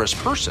dangerous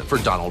person for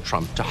Donald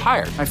Trump to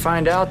hire. I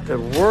find out the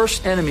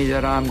worst enemy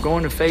that I'm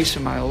going to face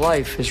in my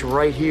life is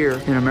right here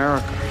in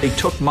America. They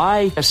took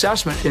my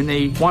assessment and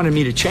they wanted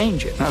me to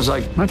change it. And I was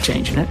like, I'm not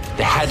changing it.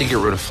 They had to get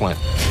rid of Flynn.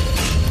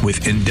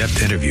 With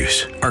in-depth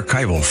interviews,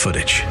 archival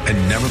footage,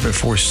 and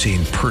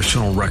never-before-seen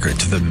personal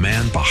records of the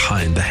man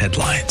behind the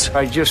headlines.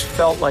 I just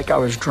felt like I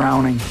was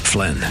drowning.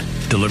 Flynn,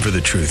 Deliver the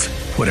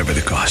Truth, Whatever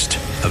the Cost.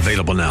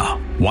 Available now.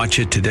 Watch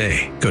it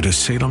today. Go to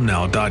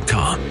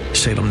salemnow.com.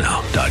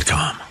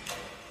 salemnow.com.